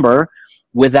specific number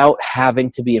without having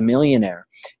to be a millionaire.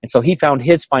 And so he found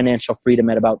his financial freedom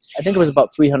at about, I think it was about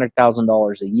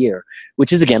 $300,000 a year,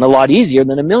 which is, again, a lot easier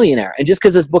than a millionaire. And just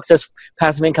because this book says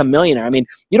passive income millionaire, I mean,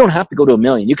 you don't have to go to $1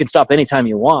 million. You can stop anytime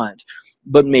you want.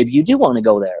 but maybe you do want to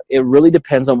go there. It really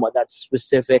depends on what that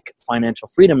specific financial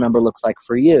freedom number looks like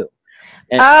for you.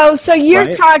 And, so you're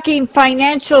right? talking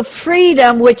financial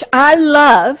freedom, which I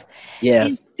love.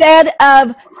 Yes. Instead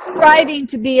of striving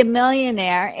to be a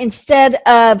millionaire,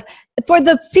 for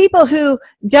the people who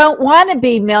don't want to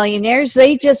be millionaires,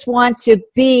 they just want to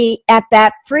be at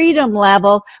that freedom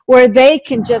level where they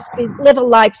can just live a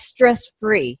life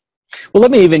stress-free. Well,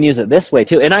 let me even use it this way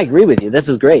too, and I agree with you. This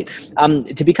is great.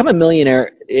 To become a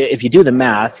millionaire, if you do the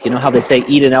math, you know how they say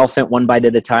eat an elephant one bite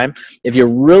at a time? If you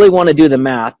really want to do the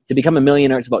math, to become a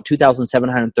millionaire, it's about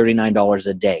 $2,739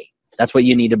 a day. That's what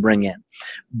you need to bring in.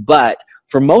 But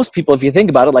for most people, if you think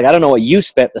about it, like I don't know what you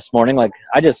spent this morning. Like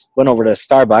I just went over to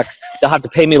Starbucks. They'll have to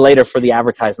pay me later for the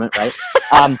advertisement, right?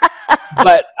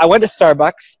 But I went to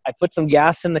Starbucks. I put some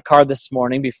gas in the car this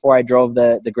morning before I drove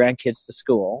the grandkids to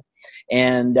school.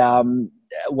 And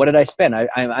what did I spend?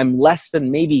 I'm less than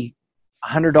maybe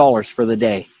 $100 for the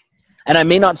day. And I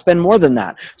may not spend more than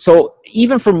that. So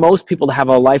even for most people to have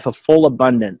a life of full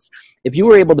abundance, if you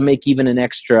were able to make even an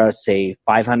extra, say,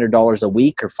 $500 a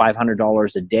week or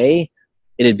 $500 a day,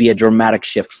 it'd be a dramatic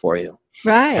shift for you.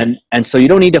 Right. And so you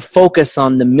don't need to focus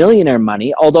on the millionaire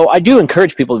money, although I do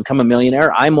encourage people to become a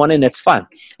millionaire. I'm one, and it's fun.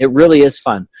 It really is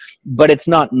fun. But it's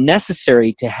not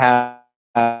necessary to have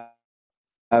that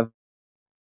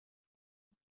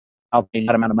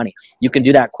amount of money. You can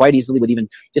do that quite easily with even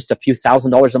just a few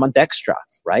 $1,000s a month extra,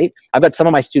 right? I've got some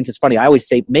of my students, it's funny, I always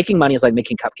say making money is like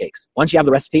making cupcakes. Once you have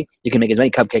the recipe, you can make as many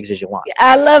cupcakes as you want.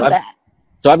 I love that.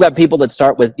 So I've got people that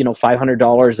start with,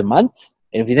 $500 a month.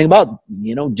 And if you think about,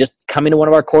 just coming to one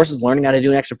of our courses, learning how to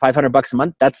do an extra $500 a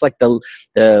month, that's like the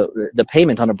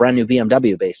payment on a brand new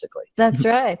BMW, basically. That's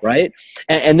right. Right?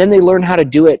 And then they learn how to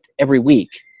do it every week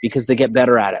because they get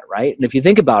better at it, right? And if you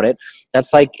think about it,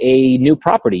 that's like a new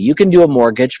property. You can do a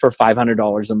mortgage for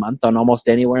 $500 a month on almost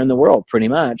anywhere in the world, pretty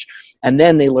much. And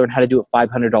then they learn how to do it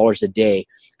 $500 a day.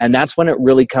 And that's when it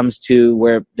really comes to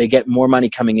where they get more money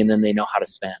coming in than they know how to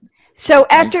spend. So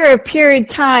after a period of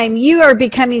time, you are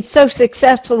becoming so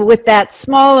successful with that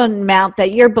small amount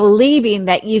that you're believing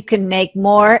that you can make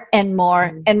more and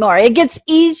more and more. It gets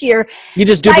easier. You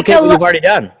just duplicate what you've already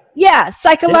done. Yeah,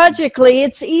 psychologically,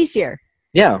 it's easier.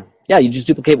 Yeah, you just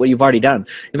duplicate what you've already done.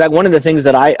 In fact, one of the things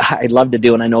that I love to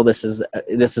do, and I know this is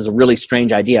a really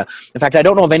strange idea. In fact, I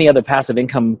don't know of any other passive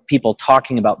income people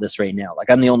talking about this right now. Like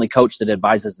I'm the only coach that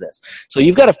advises this. So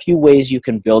you've got a few ways you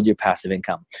can build your passive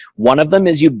income. One of them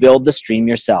is you build the stream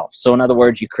yourself. So in other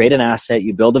words, you create an asset,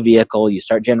 you build a vehicle, you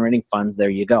start generating funds, there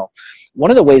you go. One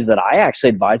of the ways that I actually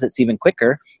advise that's even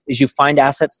quicker is you find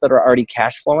assets that are already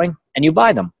cash flowing and you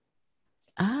buy them.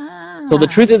 So the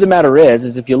truth of the matter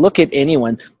is if you look at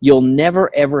anyone, you'll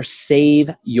never ever save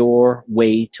your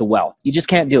way to wealth. You just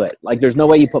can't do it. Like there's no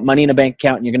way you put money in a bank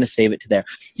account and you're going to save it to there.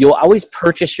 You'll always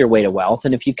purchase your way to wealth.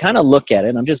 And if you kind of look at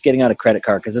it, I'm just getting out a credit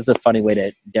card because it's a funny way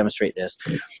to demonstrate this.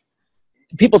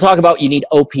 People talk about you need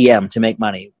OPM to make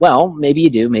money. Well, maybe you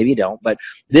do, maybe you don't, but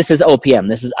this is OPM.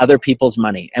 This is other people's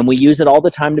money. And we use it all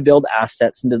the time to build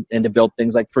assets and to build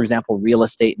things like, for example, real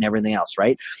estate and everything else,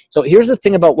 right? So here's the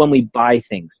thing about when we buy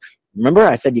things. Remember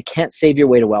I said you can't save your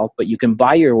way to wealth, but you can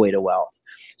buy your way to wealth.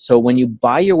 So when you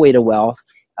buy your way to wealth,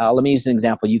 let me use an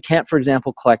example. You can't, for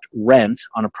example, collect rent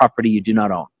on a property you do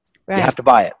not own. Right. You have to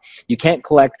buy it. You can't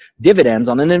collect dividends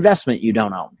on an investment you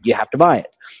don't own. You have to buy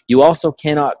it. You also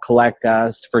cannot collect,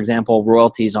 for example,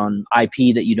 royalties on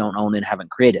IP that you don't own and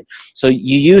haven't created. So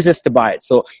you use this to buy it.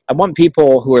 So I want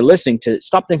people who are listening to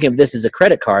stop thinking of this as a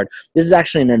credit card. This is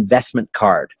actually an investment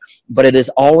card, but it is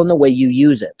all in the way you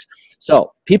use it.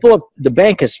 So the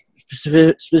bank has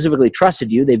specifically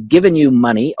trusted you. They've given you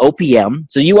money, OPM,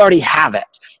 so you already have it.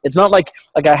 It's not like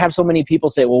I have so many people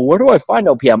say, well, where do I find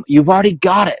OPM? You've already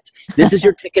got it. This is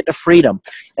your ticket to freedom.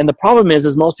 And the problem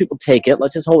is most people take it.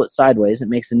 Let's just hold it sideways. It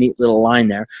makes a neat little line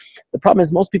there. The problem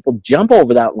is most people jump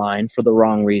over that line for the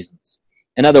wrong reasons.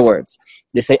 In other words,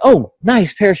 they say, oh,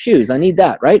 nice pair of shoes. I need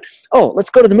that, right? Oh, let's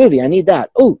go to the movie. I need that.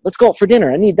 Oh, let's go out for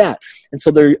dinner. I need that. And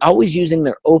so they're always using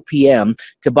their OPM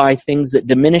to buy things that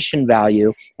diminish in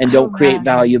value and don't create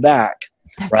value back,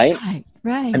 right?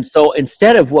 Right. And so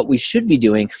instead of what we should be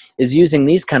doing is using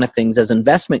these kind of things as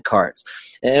investment cards.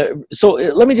 So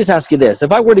let me just ask you this.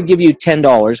 If I were to give you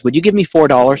 $10, would you give me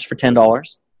 $4 for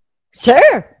 $10?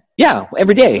 Sure. Yeah,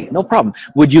 every day. No problem.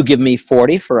 Would you give me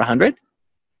 40 for 100?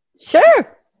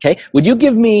 Sure. Okay. Would you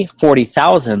give me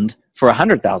 40,000 for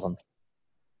 100,000?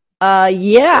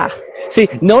 Yeah. See,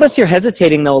 notice you're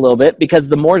hesitating though a little bit, because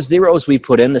the more zeros we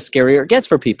put in, the scarier it gets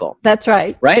for people. That's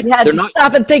right. Right? You had to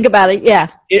stop and think about it. Yeah.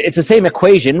 It's the same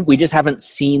equation. We just haven't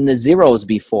seen the zeros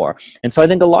before. And so I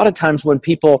think a lot of times when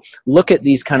people look at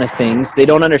these kind of things, they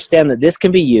don't understand that this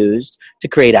can be used to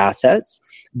create assets,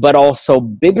 but also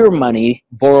bigger money,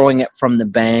 borrowing it from the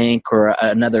bank or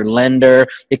another lender.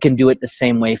 It can do it the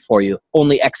same way for you,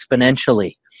 only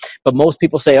exponentially. But most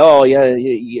people say, oh,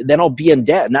 yeah, then I'll be in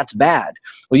debt, and that's bad.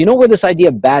 Well, you know where this idea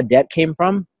of bad debt came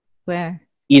from? Where?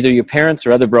 Either your parents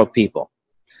or other broke people.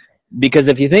 Because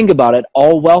if you think about it,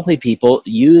 all wealthy people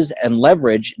use and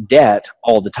leverage debt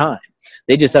all the time.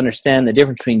 They just understand the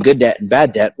difference between good debt and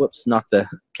bad debt. Whoops, knocked the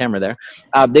camera there.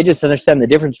 They just understand the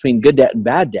difference between good debt and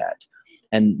bad debt.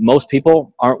 And most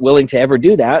people aren't willing to ever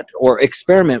do that or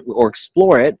experiment or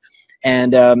explore it.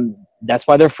 And that's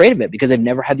why they're afraid of it, because they've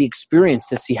never had the experience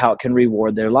to see how it can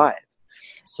reward their life.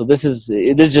 So this is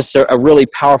just a really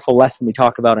powerful lesson we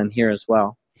talk about in here as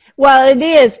well. Well, it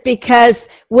is, because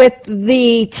with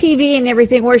the TV and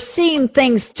everything, we're seeing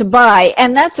things to buy.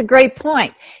 And that's a great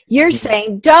point. You're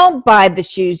saying, don't buy the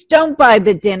shoes, don't buy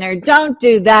the dinner, don't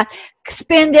do that.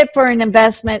 Spend it for an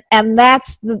investment. And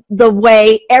that's the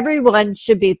way everyone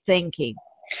should be thinking.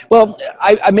 Well,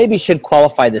 I maybe should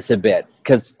qualify this a bit,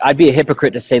 because I'd be a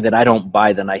hypocrite to say that I don't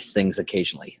buy the nice things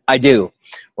occasionally. I do,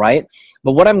 right?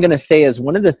 But what I'm going to say is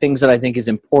one of the things that I think is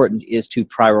important is to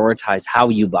prioritize how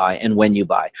you buy and when you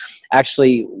buy.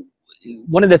 Actually,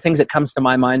 one of the things that comes to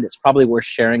my mind that's probably worth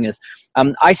sharing is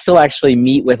I still actually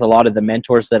meet with a lot of the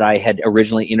mentors that I had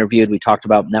originally interviewed. We talked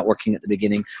about networking at the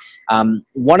beginning.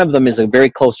 One of them is a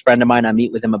very close friend of mine. I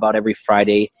meet with him about every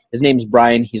Friday. His name's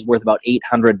Brian. He's worth about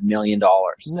 $800 million.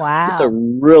 Wow. He's a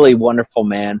really wonderful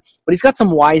man, but he's got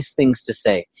some wise things to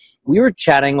say. We were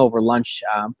chatting over lunch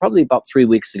probably about 3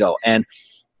 weeks ago, and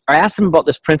I asked him about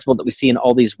this principle that we see in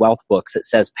all these wealth books. It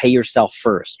says, pay yourself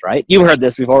first, right? You've heard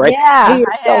this before, right? Yeah. Pay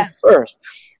yourself first.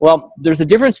 Well, there's a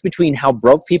difference between how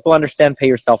broke people understand pay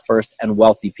yourself first and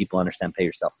wealthy people understand pay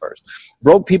yourself first.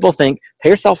 Broke people think, pay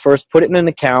yourself first, put it in an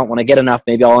account. When I get enough,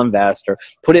 maybe I'll invest, or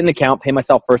put it in an account, pay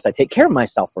myself first. I take care of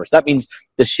myself first. That means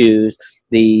the shoes,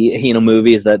 the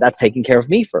movies, that's taking care of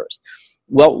me first.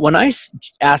 Well, when I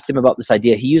asked him about this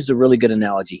idea, he used a really good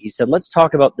analogy. He said, let's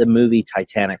talk about the movie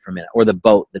Titanic for a minute, or the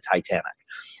boat, the Titanic.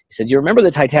 He said, you remember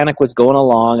the Titanic was going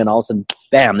along, and all of a sudden,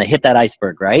 bam, they hit that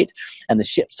iceberg, right? And the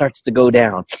ship starts to go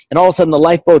down. And all of a sudden, the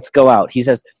lifeboats go out. He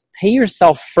says, pay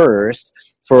yourself first.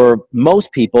 For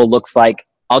most people, looks like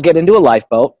I'll get into a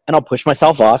lifeboat, and I'll push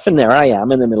myself off, and there I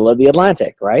am in the middle of the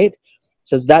Atlantic, right?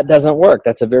 Says that doesn't work.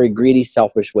 That's a very greedy,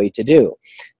 selfish way to do.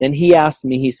 Then he asked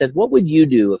me, he said, what would you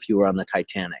do if you were on the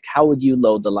Titanic? How would you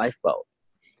load the lifeboat?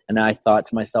 And I thought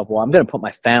to myself, well, I'm going to put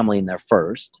my family in there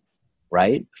first,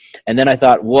 right? And then I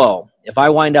thought, whoa, if I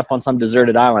wind up on some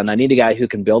deserted island, I need a guy who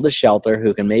can build a shelter,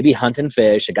 who can maybe hunt and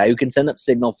fish, a guy who can send up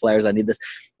signal flares. I need this.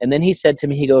 And then he said to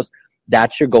me, he goes,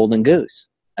 that's your golden goose.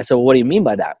 I said, well, what do you mean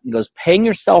by that? He goes, paying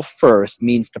yourself first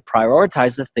means to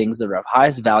prioritize the things that are of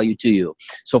highest value to you.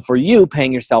 So for you,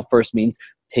 paying yourself first means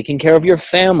taking care of your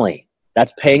family.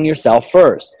 That's paying yourself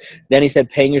first. Then he said,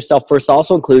 paying yourself first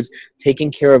also includes taking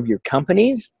care of your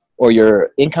companies or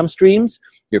your income streams,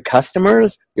 your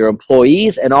customers, your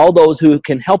employees, and all those who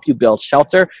can help you build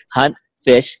shelter, hunt,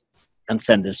 fish, and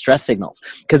send distress signals.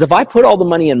 Because if I put all the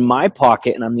money in my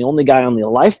pocket and I'm the only guy on the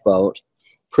lifeboat,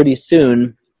 pretty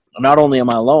soon, not only am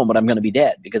I alone, but I'm going to be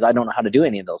dead because I don't know how to do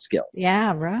any of those skills.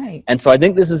 Yeah, right. And so I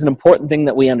think this is an important thing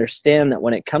that we understand, that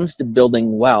when it comes to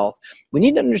building wealth, we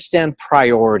need to understand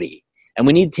priority. And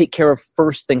we need to take care of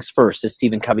first things first, as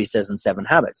Stephen Covey says in 7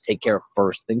 Habits. Take care of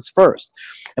first things first.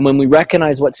 And when we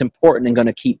recognize what's important and going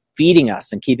to keep feeding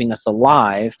us and keeping us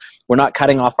alive, we're not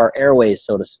cutting off our airways,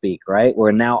 so to speak, right?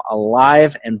 We're now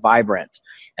alive and vibrant.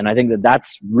 And I think that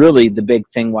that's really the big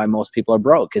thing why most people are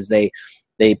broke, is they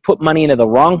put money into the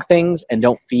wrong things and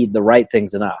don't feed the right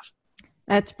things enough.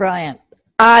 That's brilliant.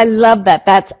 I love that.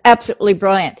 That's absolutely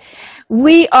brilliant.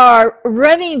 We are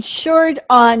running short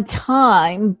on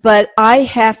time, but I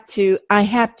have to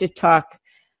talk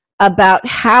about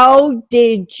how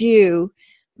did you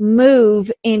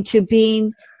move into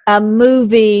being a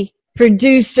movie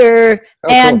producer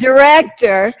and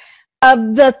director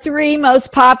of the 3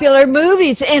 most popular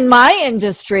movies in my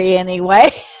industry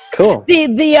anyway. Cool.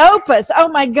 The Opus. Oh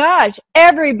my gosh.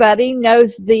 Everybody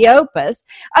knows the Opus.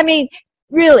 I mean,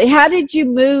 really, how did you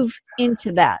move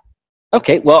into that?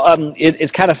 Okay, well,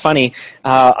 it's kind of funny.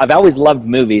 I've always loved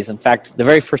movies. In fact, the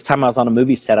very first time I was on a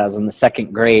movie set, I was in the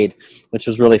second grade, which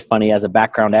was really funny as a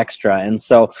background extra. And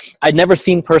so I'd never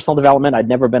seen personal development. I'd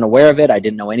never been aware of it. I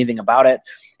didn't know anything about it.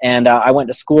 And I went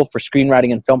to school for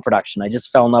screenwriting and film production. I just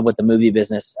fell in love with the movie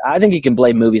business. I think you can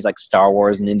blame movies like Star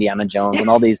Wars and Indiana Jones and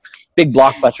all these big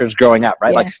blockbusters growing up,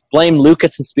 right? Yeah. Like blame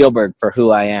Lucas and Spielberg for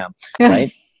who I am,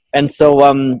 right? And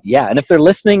so, yeah, and if they're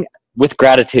listening, with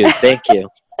gratitude, thank you.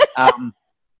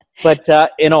 But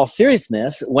in all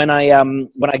seriousness, when I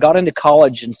got into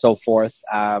college and so forth,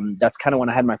 that's kind of when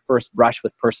I had my first brush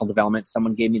with personal development.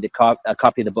 Someone gave me a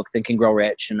copy of the book Think and Grow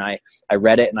Rich, and I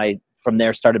read it, and I from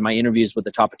there started my interviews with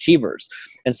the top achievers.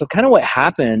 And so kind of what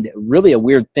happened, really a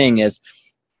weird thing is,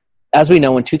 as we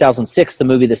know, in 2006, the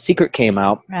movie The Secret came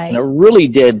out, Right. and it really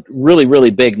did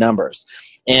really big numbers.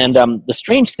 And the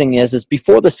strange thing is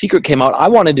before The Secret came out, I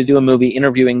wanted to do a movie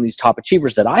interviewing these top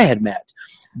achievers that I had met,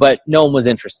 but no one was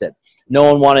interested.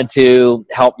 No one wanted to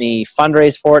help me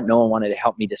fundraise for it. No one wanted to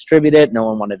help me distribute it. No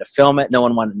one wanted to film it. No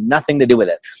one wanted nothing to do with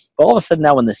it. But all of a sudden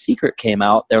now when The Secret came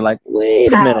out, they're like,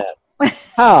 wait a minute.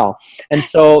 How? And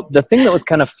so the thing that was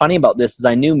kind of funny about this is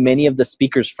I knew many of the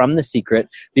speakers from The Secret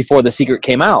before The Secret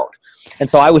came out. And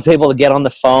so I was able to get on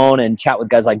the phone and chat with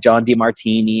guys like John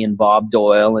DeMartini and Bob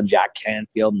Doyle and Jack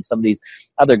Canfield and some of these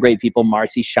other great people,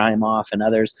 Marcy Shimoff and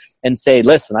others, and say,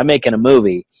 listen, I'm making a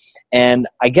movie. And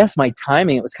I guess my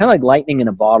timing, it was kind of like lightning in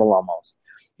a bottle almost,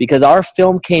 because our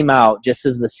film came out just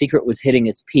as The Secret was hitting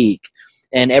its peak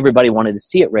and everybody wanted to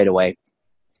see it right away.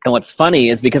 And what's funny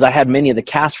is because I had many of the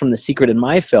cast from The Secret in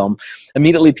my film,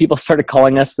 immediately people started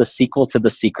calling us the sequel to The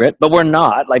Secret, but we're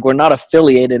not. Like, we're not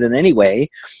affiliated in any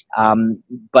way,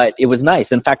 but it was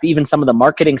nice. In fact, even some of the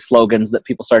marketing slogans that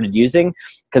people started using,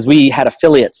 because we had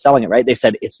affiliates selling it, right? They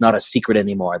said, it's not a secret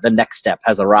anymore. The next step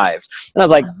has arrived. And I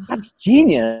was like, that's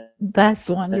genius. That's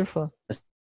wonderful.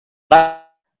 I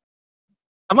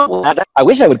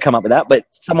wish I would come up with that, but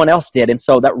someone else did. And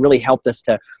so that really helped us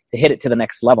to hit it to the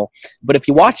next level. But if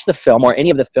you watch the film or any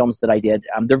of the films that I did,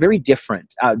 they're very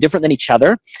different than each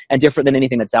other and different than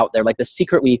anything that's out there. Like The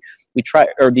Secret, we try,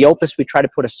 or the Opus, we try to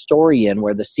put a story in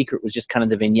where The Secret was just kind of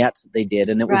the vignettes that they did.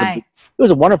 And it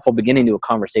was a wonderful beginning to a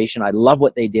conversation. I love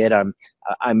what they did. And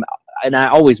I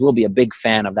always will be a big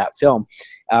fan of that film.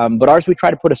 But ours, we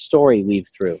try to put a story weave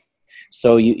through.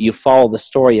 So you follow the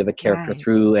story of a character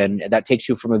through, and that takes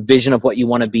you from a vision of what you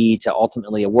want to be to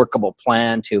ultimately a workable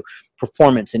plan to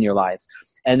performance in your life.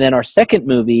 And then our second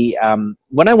movie,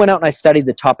 when I went out and I studied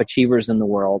the top achievers in the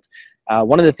world,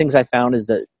 one of the things I found is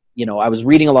that, you know, I was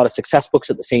reading a lot of success books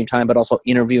at the same time, but also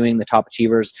interviewing the top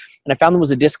achievers. And I found there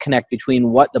was a disconnect between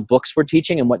what the books were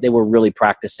teaching and what they were really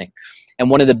practicing. And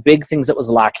one of the big things that was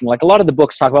lacking, like a lot of the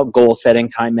books talk about goal setting,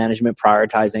 time management,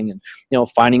 prioritizing, and, you know,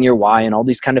 finding your why and all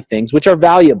these kind of things, which are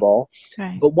valuable.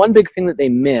 Right. But one big thing that they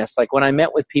miss, like when I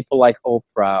met with people like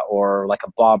Oprah or like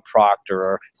a Bob Proctor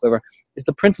or whoever, is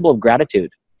the principle of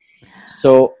gratitude.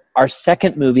 So our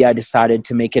second movie, I decided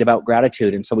to make it about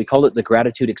gratitude. And so we called it The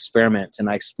Gratitude Experiment. And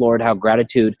I explored how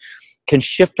gratitude can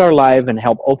shift our life and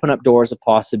help open up doors of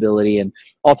possibility. And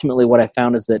ultimately what I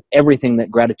found is that everything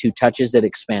that gratitude touches, it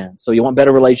expands. So you want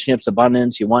better relationships,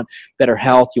 abundance, you want better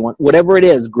health, you want whatever it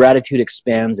is, gratitude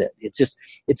expands it.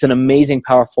 It's an amazing,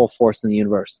 powerful force in the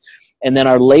universe. And then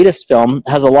our latest film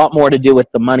has a lot more to do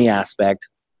with the money aspect.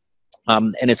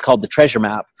 And it's called The Treasure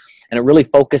Map. And it really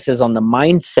focuses on the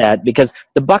mindset, because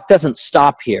the buck doesn't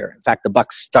stop here. In fact, the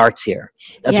buck starts here.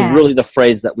 That's really the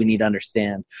phrase that we need to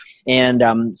understand.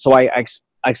 And so I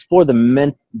explore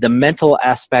the mental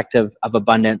aspect of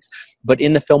abundance. But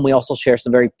in the film, we also share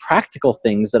some very practical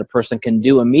things that a person can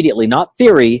do immediately, not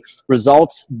theory,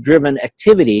 results-driven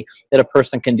activity that a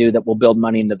person can do that will build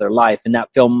money into their life. In that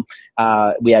film,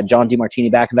 we had John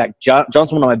DeMartini back. In fact,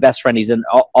 John's one of my best friends. He's in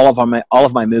all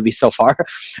of my movies so far.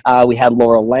 We had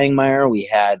Laurel Langmeyer. We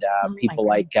had people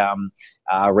like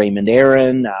Raymond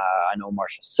Aaron. I know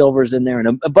Marshall Silver's in there,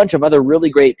 and a bunch of other really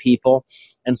great people.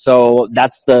 And so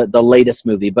that's the latest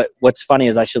movie. But what's funny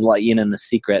is I should let you in the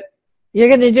secret. You're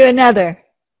going to do another.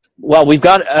 Well, we've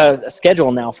got a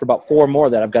schedule now for about 4 more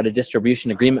that I've got a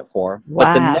distribution agreement for. Wow.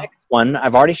 But the next one,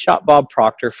 I've already shot Bob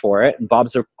Proctor for it, and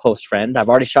Bob's a close friend. I've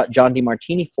already shot John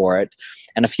DeMartini for it,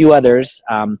 and a few others.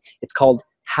 It's called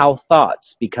How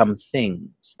Thoughts Become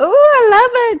Things. Oh, I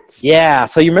love it. Yeah.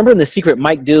 So you remember in The Secret,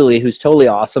 Mike Dooley, who's totally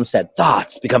awesome, said,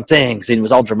 thoughts become things, and it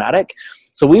was all dramatic.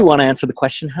 So we want to answer the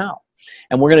question, how?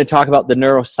 And we're going to talk about the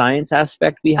neuroscience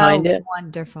aspect behind it.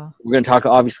 Wonderful. We're going to talk,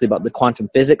 obviously, about the quantum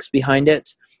physics behind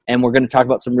it. And we're going to talk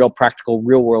about some real practical,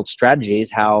 real-world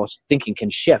strategies, how thinking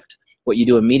can shift what you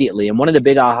do immediately. And one of the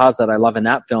big ahas that I love in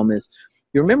that film is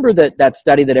You remember that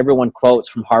study that everyone quotes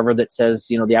from Harvard that says,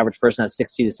 the average person has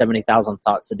 60 to 70,000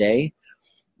 thoughts a day?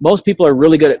 Most people are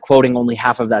really good at quoting only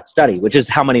half of that study, which is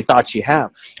how many thoughts you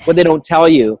have. What they don't tell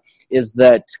you is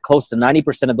that close to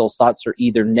 90% of those thoughts are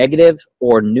either negative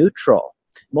or neutral.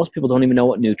 Most people don't even know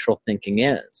what neutral thinking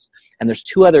is. And there's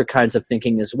two other kinds of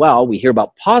thinking as well. We hear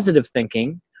about positive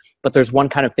thinking, but there's one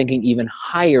kind of thinking even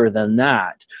higher than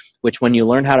that, which when you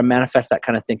learn how to manifest that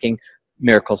kind of thinking,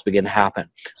 miracles begin to happen.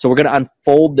 So we're going to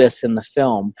unfold this in the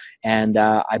film, and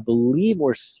I believe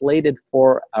we're slated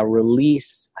for a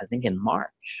release, I think, in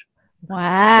March.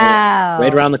 Wow. So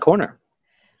right around the corner.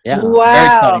 Yeah. Wow. It's very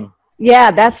exciting.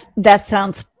 Yeah, that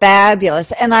sounds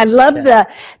fabulous. And I love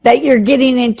that you're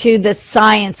getting into the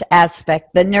science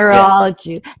aspect, the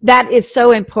neurology. Yeah. That is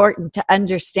so important to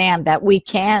understand that we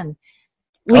can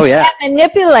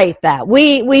manipulate that.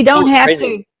 We don't have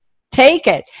to take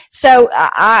it. So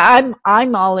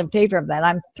I'm all in favor of that.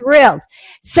 I'm thrilled.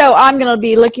 So I'm going to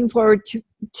be looking forward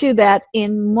to that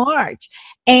in March.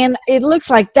 And it looks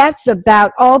like that's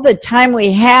about all the time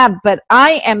we have, but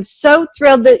I am so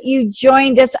thrilled that you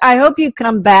joined us. I hope you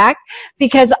come back,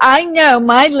 because I know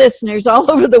my listeners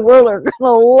all over the world are going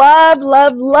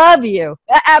to love you.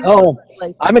 Absolutely.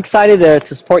 Oh, I'm excited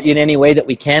to support you in any way that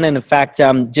we can. And in fact,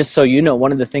 just so you know,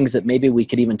 one of the things that maybe we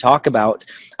could even talk about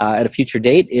at a future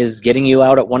date is getting you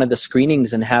out at one of the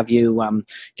screenings and have you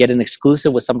get an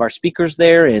exclusive with some of our speakers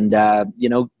there, and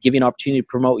give you an opportunity to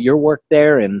promote your work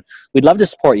there. And we'd love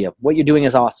to support you. What you're doing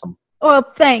is awesome. Well,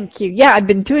 thank you. Yeah, I've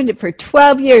been doing it for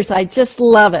 12 years. I just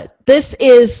love it. This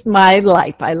is my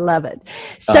life. I love it.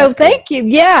 So thank you.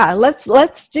 Yeah,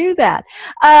 let's do that.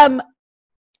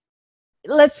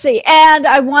 Let's see. And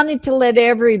I wanted to let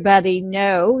everybody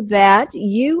know that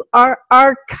you are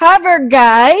our cover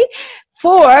guy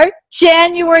for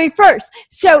January 1st.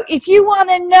 So if you want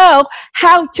to know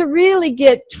how to really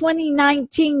get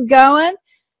 2019 going,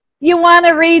 you want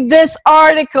to read this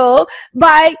article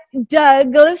by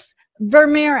Douglas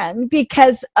Vermeeren,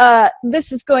 because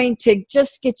this is going to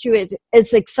just get you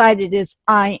as excited as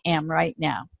I am right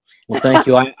now. Well, thank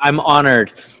you. I'm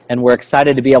honored, and we're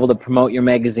excited to be able to promote your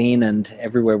magazine and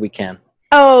everywhere we can.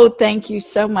 Oh, thank you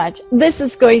so much. This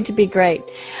is going to be great.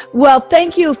 Well,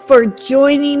 thank you for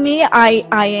joining me. I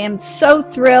am so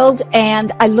thrilled,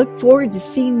 and I look forward to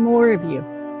seeing more of you.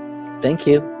 Thank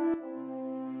you.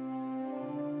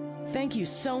 Thank you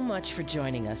so much for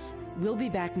joining us. We'll be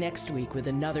back next week with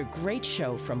another great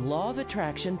show from Law of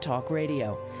Attraction Talk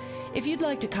Radio. If you'd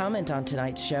like to comment on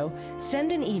tonight's show,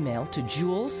 send an email to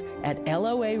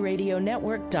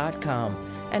jules@loaradionetwork.com,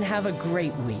 and have a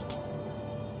great week.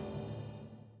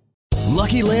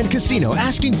 Lucky Land Casino,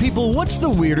 asking people, what's the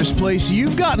weirdest place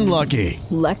you've gotten lucky?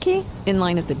 Lucky? In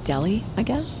line at the deli, I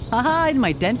guess? Aha, in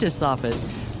my dentist's office.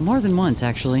 More than once,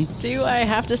 actually. Do I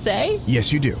have to say?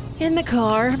 Yes, you do. In the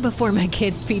car before my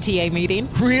kids' PTA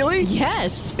meeting. Really?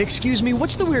 Yes. Excuse me,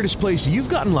 what's the weirdest place you've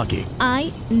gotten lucky?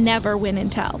 I never win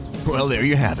and tell. Well, there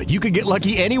you have it. You can get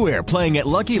lucky anywhere, playing at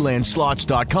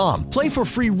LuckyLandSlots.com. Play for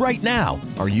free right now.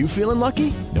 Are you feeling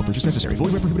lucky? No purchase necessary.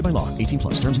 Void where prohibited by law.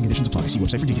 18+. Terms and conditions apply. See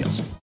website for details.